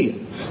do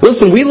we.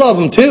 Listen, we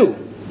love them too.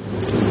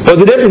 But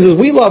the difference is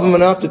we love them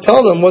enough to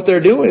tell them what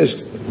they're doing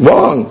is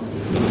wrong.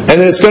 And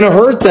that it's going to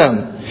hurt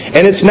them.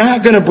 And it's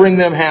not going to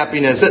bring them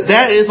happiness.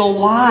 That is a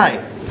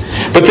lie.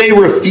 But they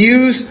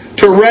refuse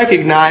to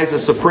recognize a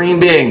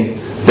supreme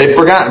being. They've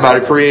forgotten about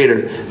a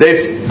creator.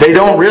 They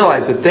don't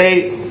realize that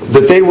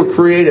they were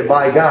created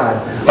by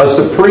God. A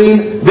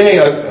supreme being,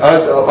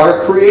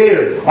 our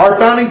creator. Our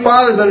founding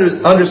fathers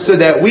understood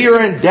that. We are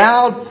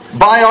endowed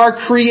by our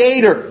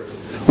creator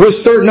with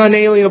certain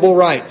unalienable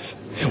rights.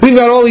 We've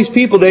got all these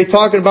people today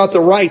talking about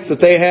the rights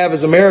that they have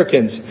as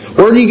Americans.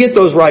 Where do you get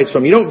those rights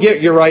from? You don't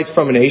get your rights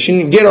from a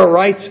nation. You get our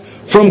rights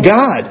from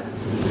God.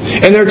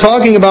 And they're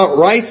talking about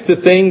rights to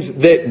things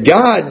that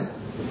God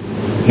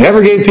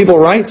never gave people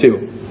right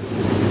to.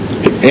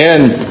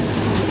 And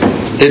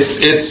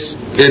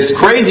it's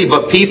crazy,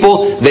 but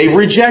people, they've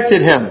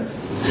rejected Him.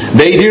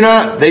 They do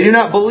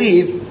not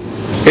believe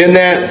in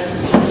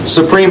that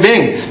supreme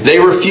being. They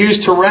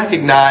refuse to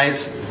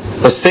recognize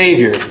a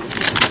Savior.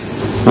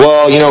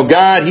 Well,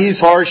 God, He's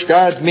harsh,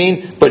 God's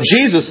mean. But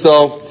Jesus,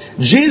 though,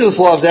 Jesus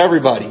loves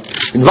everybody.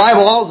 The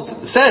Bible also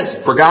says,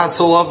 "For God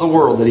so loved the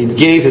world that He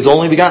gave His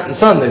only begotten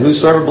Son, that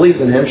whosoever believed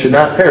in Him should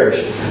not perish,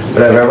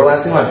 but have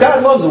everlasting life."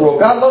 God loves the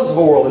world. God loves the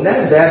whole world. And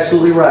that is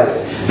absolutely right.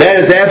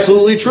 That is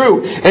absolutely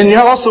true. And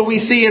also we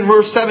see in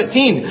verse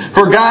 17,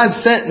 "For God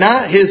sent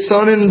not His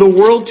Son into the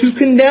world to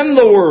condemn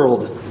the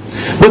world,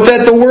 but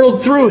that the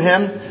world through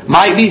Him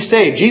might be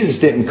saved." Jesus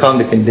didn't come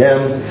to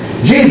condemn.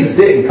 Jesus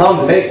didn't come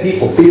to make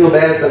people feel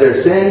bad for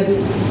their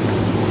sin.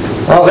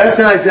 Oh, that's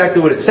not exactly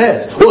what it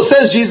says. Well, it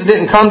says Jesus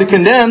didn't come to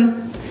condemn.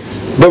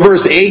 But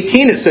verse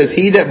 18 it says,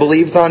 "He that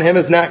believeth on Him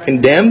is not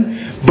condemned,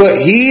 but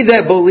he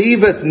that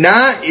believeth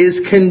not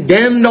is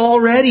condemned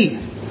already,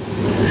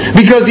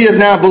 because he hath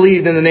not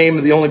believed in the name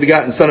of the only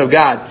begotten Son of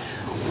God."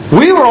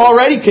 We were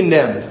already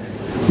condemned.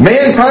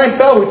 Mankind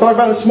fell. We talked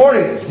about this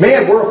morning.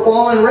 Man, we're a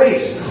fallen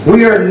race.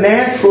 We are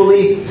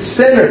naturally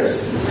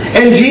sinners.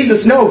 And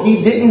Jesus, no,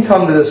 He didn't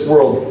come to this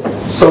world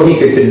so He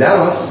could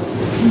condemn us.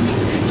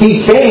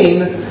 He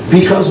came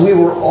because we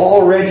were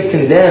already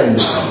condemned.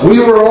 We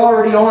were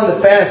already on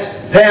the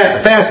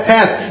fast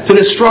path to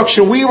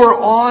destruction. We were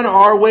on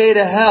our way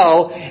to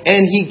hell,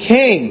 and He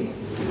came.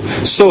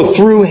 So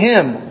through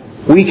Him,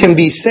 we can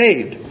be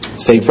saved.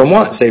 Saved from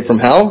what? Saved from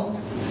hell?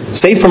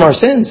 Saved from our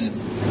sins.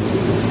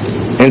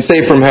 And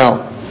saved from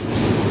hell.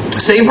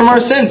 Saved from our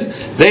sins.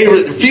 They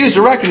refuse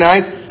to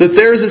recognize that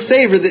there is a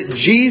Savior, that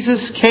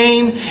Jesus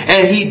came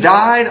and He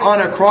died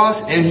on a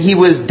cross, and He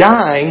was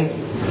dying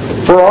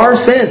for our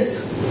sins.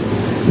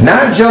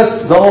 Not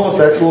just the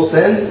homosexual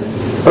sins,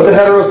 but the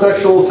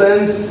heterosexual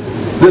sins,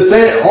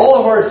 all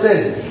of our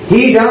sins.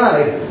 He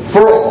died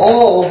for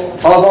all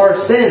of our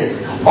sins.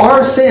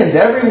 Our sins,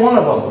 every one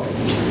of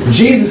them.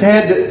 Jesus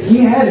had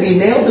to be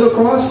nailed to a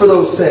cross for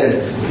those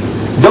sins.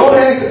 Don't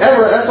act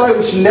ever. That's why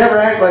we should never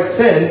act like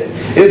sin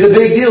is a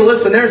big deal.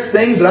 Listen, there's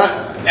things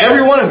that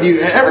every one of you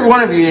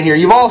in here,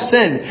 you've all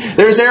sinned.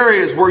 There's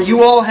areas where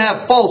you all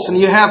have faults and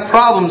you have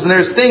problems, and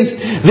there's things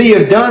that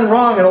you've done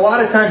wrong. And a lot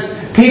of times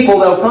people,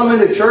 they'll come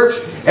into church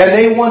and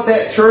they want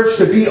that church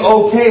to be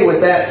okay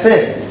with that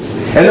sin.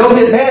 And they'll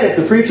get mad if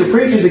the preacher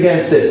preaches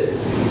against it.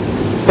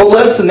 But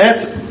listen,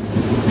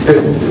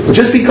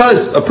 just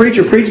because a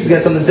preacher preaches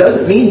against something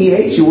doesn't mean he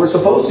hates you. We're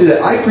supposed to do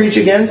that. I preach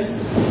against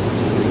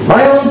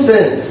my own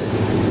sins.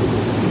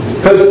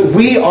 Because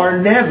we are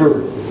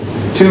never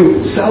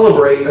to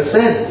celebrate a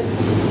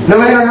sin, no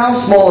matter how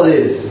small it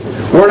is.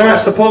 We're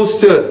not supposed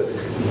to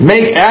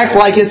act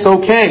like it's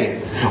okay.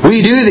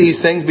 We do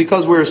these things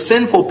because we're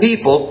sinful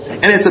people,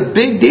 and it's a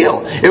big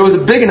deal. It was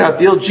a big enough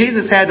deal.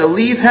 Jesus had to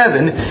leave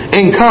heaven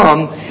and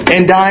come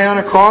and die on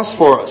a cross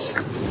for us.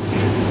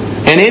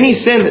 And any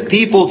sin that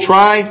people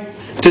try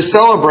to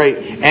celebrate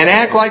and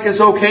act like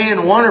it's okay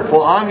and wonderful,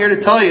 I'm here to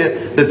tell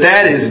you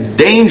that is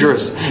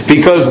dangerous,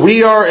 because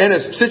we are in a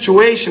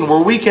situation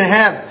where we can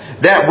have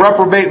that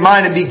reprobate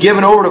mind and be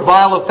given over to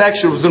vile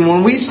affections. And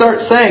when we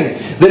start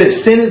saying that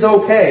sin is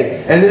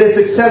okay and that it's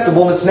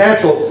acceptable and it's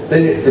natural,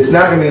 then it's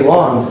not going to be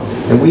long,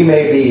 and we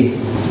may be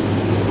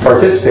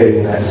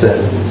participating in that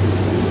sin.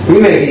 We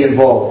may be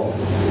involved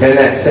in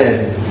that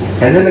sin.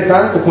 And then the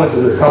consequences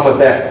that come with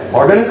that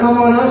are going to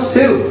come on us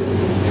too.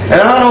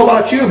 And I don't know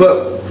about you,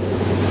 but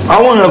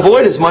I want to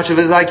avoid as much of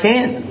it as I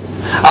can.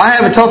 I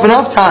have a tough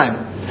enough time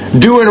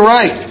doing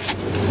right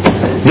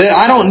that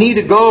I don't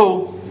need to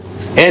go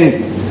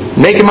and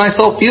making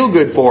myself feel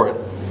good for it.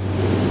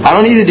 I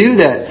don't need to do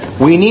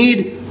that. We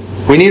need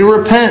to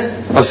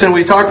repent of sin.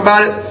 We talked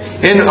about it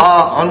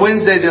on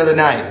Wednesday the other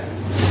night.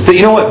 But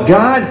you know what?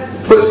 God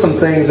put some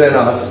things in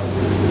us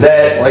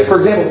that, like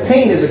for example,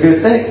 pain is a good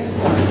thing.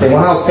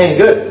 Well, how is pain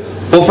good?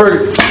 Well,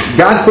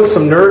 God put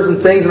some nerves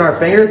and things in our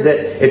fingers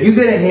that if you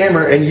get a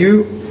hammer and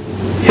you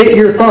hit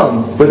your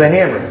thumb with a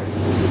hammer,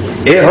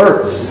 it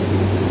hurts.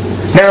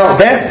 Now,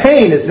 that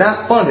pain is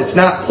not fun. It's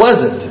not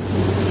pleasant.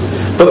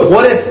 But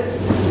what if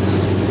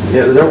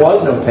there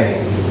was no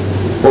pain?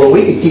 Well,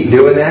 we could keep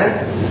doing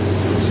that,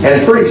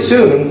 and pretty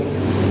soon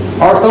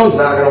our thumb's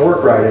not going to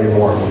work right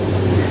anymore.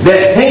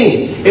 That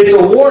pain, it's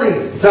a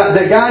warning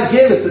that God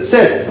gave us that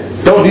says,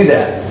 don't do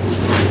that.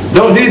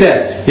 Don't do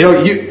that. You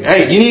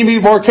need to be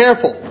more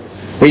careful.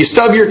 When you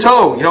stub your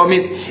toe,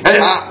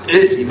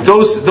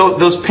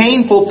 those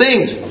painful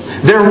things,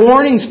 they're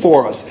warnings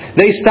for us.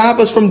 They stop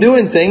us from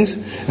doing things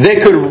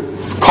that could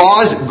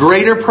cause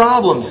greater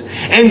problems.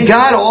 And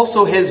God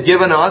also has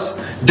given us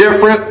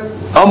different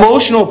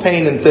emotional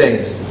pain and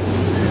things.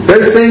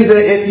 There's things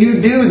that if you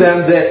do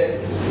them that,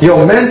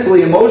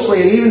 mentally,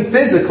 emotionally, and even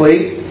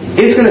physically,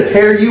 it's going to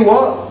tear you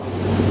up.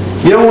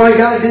 You know why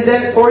God did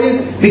that for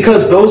you?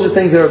 Because those are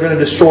things that are going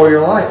to destroy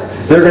your life.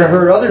 They're going to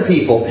hurt other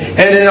people.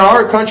 And in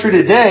our country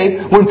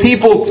today, when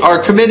people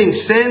are committing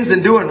sins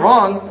and doing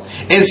wrong,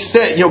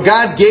 instead,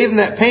 God gave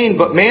them that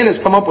pain, but man has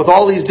come up with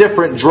all these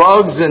different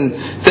drugs and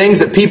things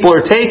that people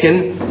are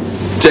taking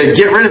to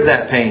get rid of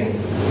that pain.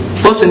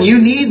 Listen, you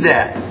need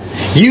that.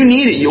 You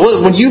need it.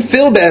 When you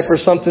feel bad for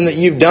something that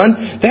you've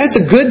done, that's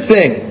a good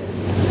thing.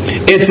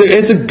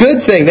 It's a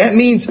good thing. That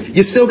means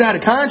you still got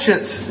a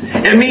conscience.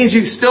 It means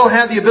you still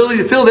have the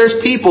ability to feel. There's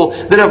people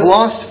that have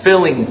lost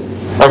feeling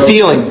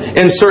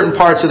in certain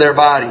parts of their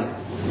body.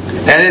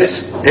 And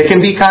it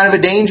can be kind of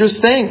a dangerous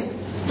thing.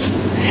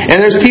 And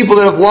there's people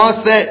that have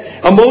lost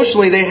that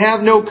emotionally. They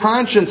have no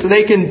conscience and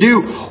they can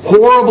do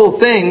horrible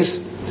things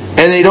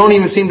and they don't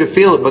even seem to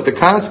feel it. But the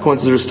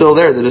consequences are still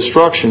there. The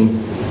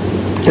destruction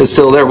is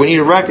still there. We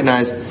need to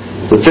recognize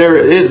that there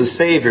is a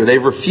Savior.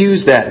 They've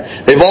refused that.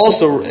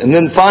 And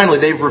then finally,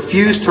 they've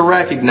refused to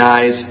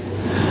recognize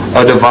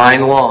a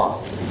divine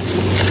law.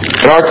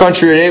 In our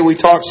country today, we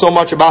talk so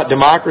much about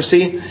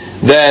democracy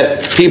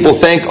that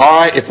people think, all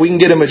right, if we can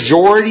get a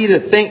majority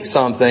to think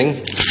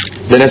something,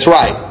 then it's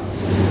right.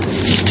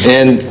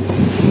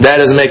 And that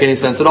doesn't make any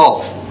sense at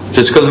all.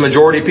 Just because the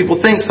majority of people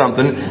think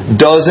something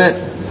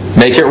doesn't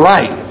make it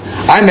right.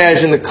 I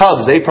imagine the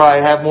Cubs, they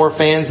probably have more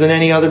fans than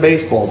any other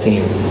baseball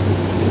team.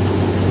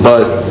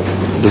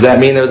 But does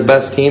that mean they're the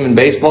best team in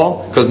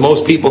baseball? Because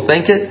most people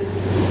think it?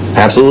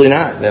 Absolutely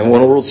not. They haven't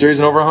won a World Series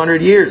in over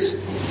 100 years.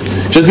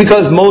 Just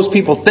because most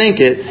people think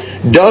it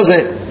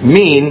doesn't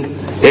mean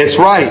it's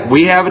right.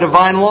 We have a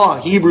divine law.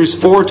 Hebrews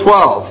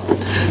 4:12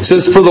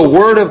 says, "For the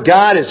word of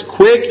God is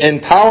quick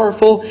and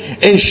powerful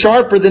and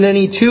sharper than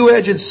any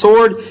two-edged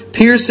sword,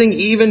 piercing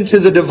even to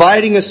the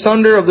dividing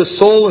asunder of the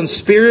soul and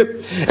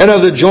spirit and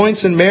of the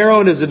joints and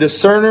marrow, and is a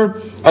discerner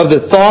of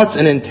the thoughts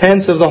and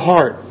intents of the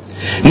heart.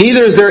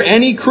 Neither is there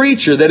any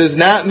creature that is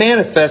not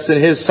manifest in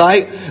His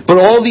sight, but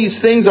all these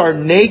things are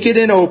naked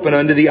and open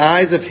unto the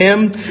eyes of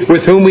Him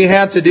with whom we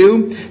have to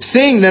do.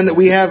 Seeing then that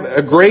we have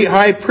a great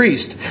high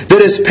priest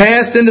that is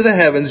passed into the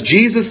heavens,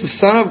 Jesus the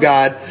Son of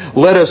God,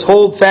 let us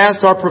hold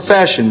fast our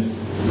profession.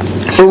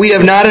 For we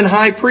have not an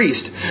high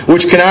priest,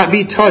 which cannot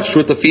be touched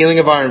with the feeling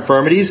of our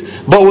infirmities,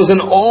 but was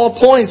in all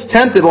points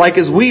tempted like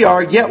as we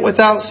are, yet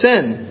without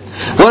sin.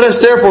 Let us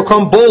therefore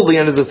come boldly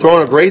unto the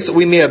throne of grace, that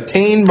we may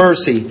obtain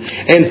mercy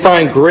and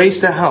find grace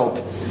to help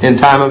in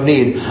time of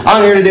need."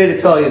 I'm here today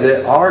to tell you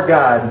that our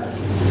God,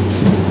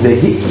 that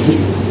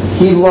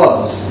He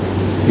loves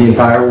the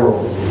entire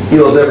world. He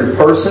loves every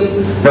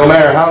person, no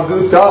matter how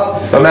goofed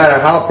up, no matter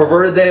how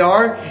perverted they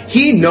are.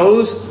 He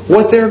knows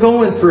what they're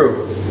going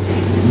through.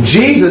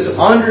 Jesus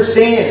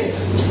understands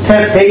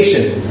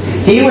temptation.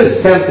 He was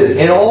tempted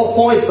in all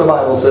points, the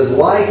Bible says,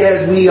 like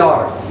as we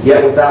are,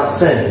 yet without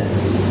sin.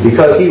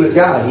 Because He was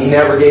God. He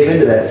never gave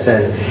into that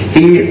sin.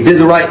 He did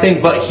the right thing,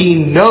 but He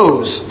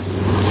knows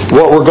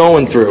what we're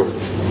going through.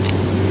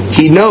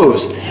 He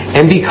knows.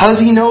 And because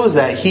He knows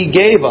that, He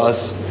gave us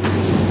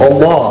a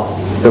law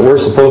that we're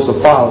supposed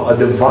to follow. A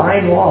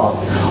divine law.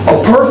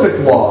 A perfect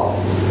law.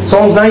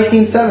 Psalms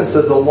 19:7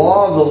 says, "The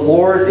law of the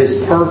Lord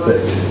is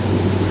perfect,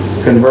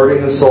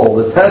 converting the soul.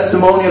 The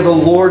testimony of the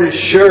Lord is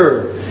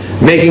sure,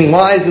 making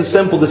wise the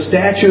simple. The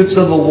statutes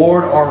of the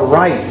Lord are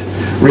right,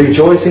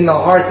 rejoicing the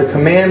heart. The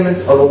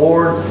commandments of the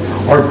Lord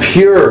are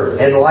pure,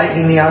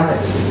 enlightening the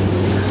eyes.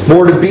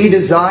 More to be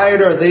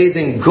desired are they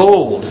than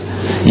gold,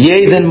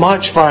 yea, than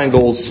much fine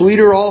gold,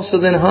 sweeter also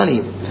than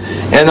honey,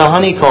 and the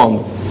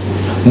honeycomb.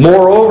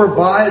 Moreover,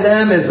 by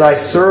them is thy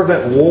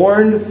servant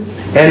warned,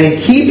 and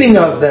in keeping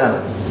of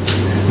them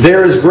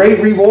there is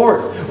great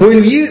reward."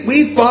 When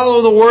we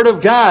follow the Word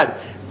of God,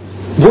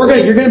 you're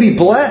going to be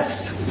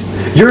blessed.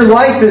 Your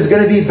life is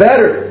going to be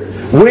better.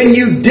 When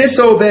you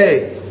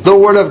disobey the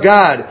Word of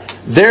God,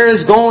 there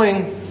is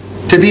going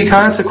to be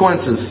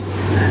consequences.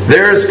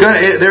 There's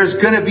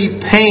going to be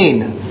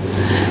pain.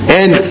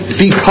 And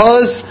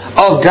because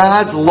of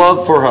God's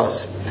love for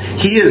us,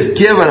 He has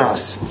given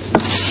us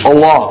a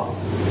law.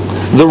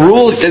 The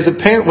rule is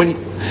apparent when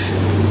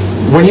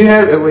you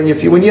have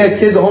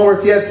kids at home, or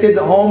if you have kids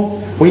at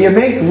home, when you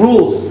make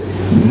rules,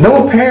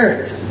 no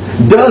parent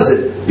does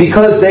it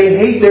because they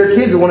hate their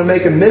kids and want to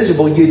make them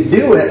miserable. You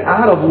do it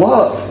out of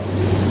love.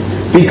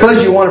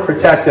 Because you want to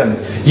protect them.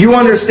 You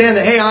understand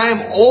that, hey, I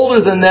am older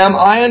than them.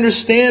 I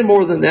understand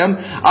more than them.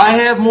 I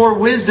have more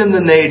wisdom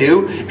than they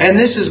do. And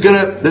this is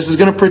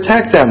gonna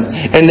protect them.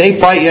 And they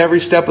fight you every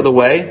step of the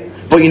way.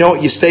 But you know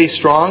what? You stay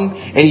strong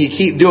and you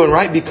keep doing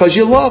right because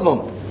you love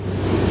them.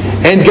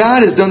 And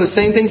God has done the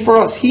same thing for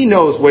us. He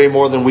knows way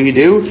more than we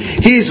do.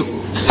 He's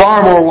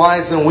far more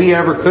wise than we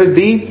ever could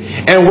be.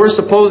 And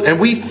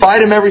we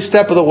fight Him every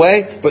step of the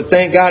way, but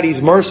thank God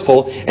He's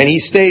merciful and He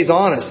stays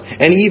on us.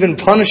 And He even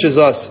punishes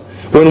us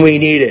when we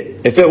need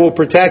it, if it will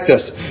protect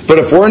us. But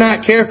if we're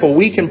not careful,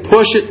 we can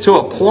push it to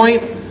a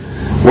point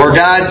where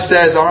God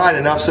says, all right,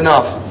 enough's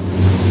enough.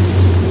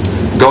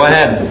 Go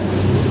ahead.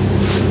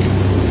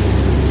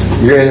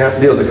 You're going to have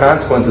to deal with the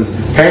consequences.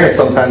 Parents,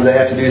 sometimes they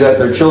have to do that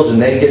to their children.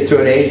 They get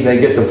to an age and they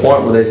get to a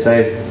point where they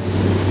say,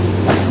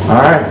 all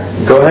right,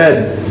 go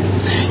ahead.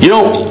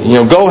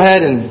 Go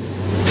ahead and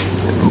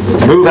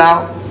move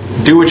out,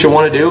 do what you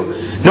want to do.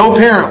 No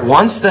parent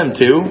wants them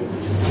to,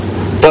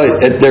 but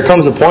there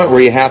comes a point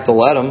where you have to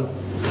let them.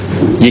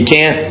 You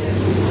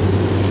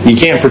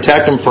can't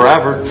protect them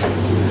forever.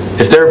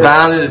 If they're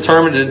bound and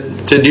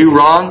determined to do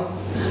wrong,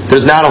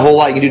 there's not a whole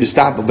lot you can do to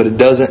stop it, but it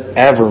doesn't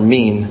ever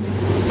mean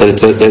that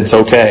it's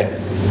okay.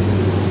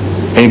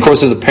 And of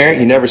course, as a parent,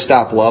 you never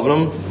stop loving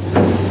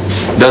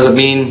them. Doesn't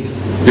mean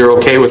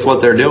you're okay with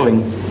what they're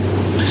doing.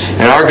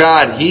 And our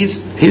God,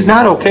 He's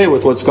not okay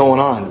with what's going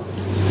on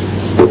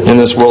in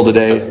this world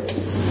today.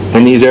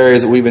 in these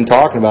areas that we've been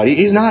talking about.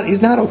 He's not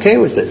okay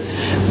with it.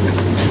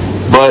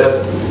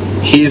 But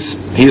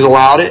He's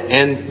allowed it,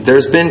 and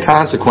there's been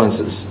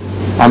consequences.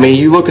 I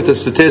mean, you look at the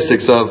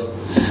statistics of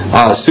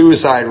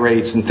suicide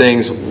rates and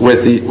things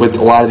with a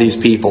lot of these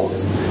people,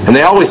 and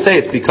they always say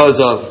it's because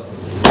of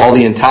all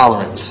the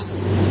intolerance.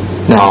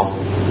 No.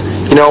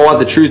 You know what?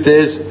 The truth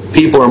is,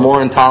 people are more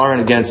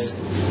intolerant against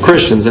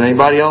Christians than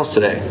anybody else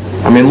today.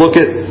 I mean, look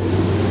at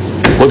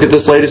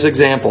this latest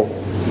example.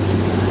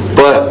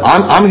 But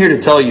I'm here to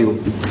tell you,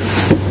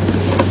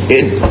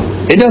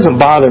 it doesn't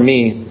bother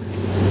me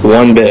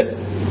one bit.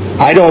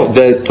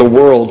 The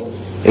world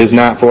is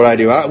not for what I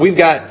do. We've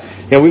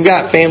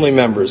got family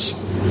members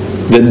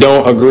that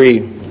don't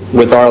agree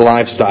with our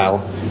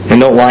lifestyle and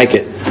don't like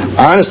it.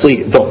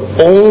 Honestly, the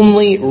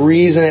only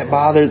reason that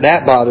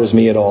bothers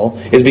me at all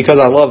is because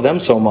I love them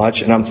so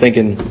much, and I'm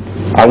thinking,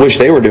 I wish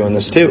they were doing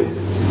this too.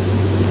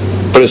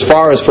 But as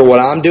far as for what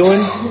I'm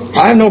doing,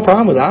 I have no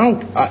problem with it.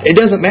 It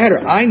doesn't matter.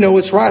 I know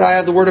it's right. I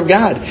have the Word of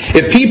God.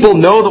 If people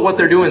know that what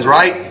they're doing is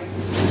right,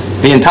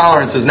 the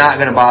intolerance is not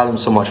going to bother them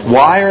so much.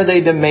 Why are they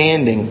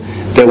demanding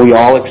that we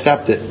all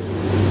accept it?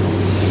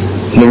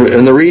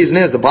 And the reason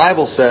is, the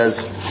Bible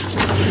says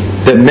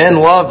that men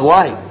loved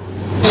light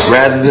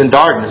rather than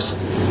darkness,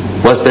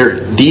 lest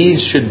their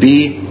deeds should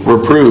be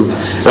reproved.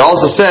 It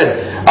also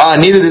said,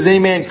 neither does any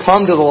man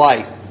come to the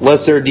light,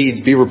 lest their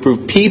deeds be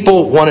reproved.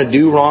 People want to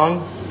do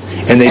wrong,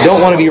 and they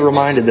don't want to be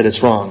reminded that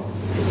it's wrong.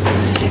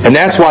 And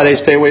that's why they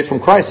stay away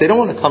from Christ. They don't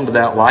want to come to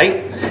that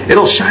light.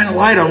 It'll shine a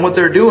light on what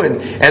they're doing,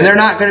 and they're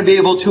not going to be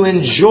able to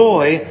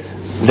enjoy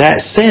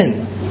that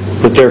sin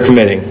that they're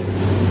committing.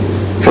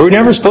 We're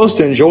never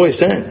supposed to enjoy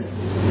sin.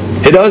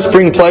 It does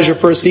bring pleasure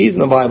for a season,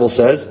 the Bible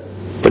says,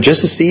 but just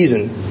a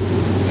season.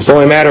 It's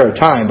only a matter of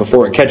time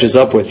before it catches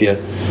up with you,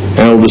 and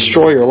it'll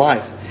destroy your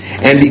life.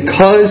 And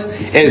because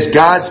as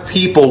God's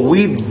people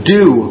we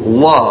do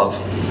love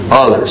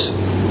others,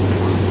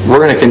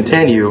 we're going to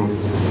continue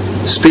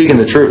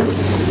speaking the truth.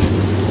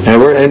 And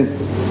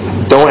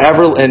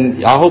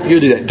I hope you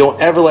do that.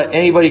 Don't ever let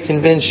anybody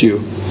convince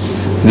you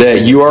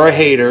that you are a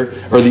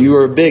hater or that you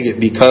are a bigot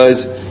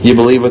because you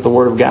believe what the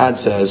Word of God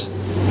says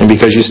and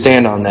because you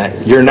stand on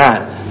that. You're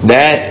not.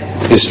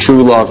 That is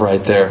true love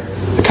right there.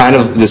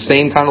 The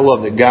same kind of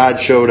love that God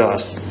showed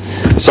us.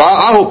 So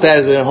I hope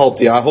that has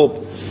helped you. I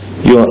hope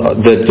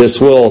that this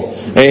will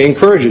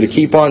encourage you to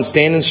keep on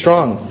standing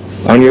strong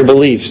on your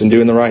beliefs and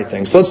doing the right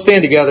things. So let's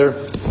stand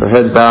together, our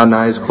heads bowed and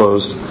eyes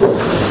closed.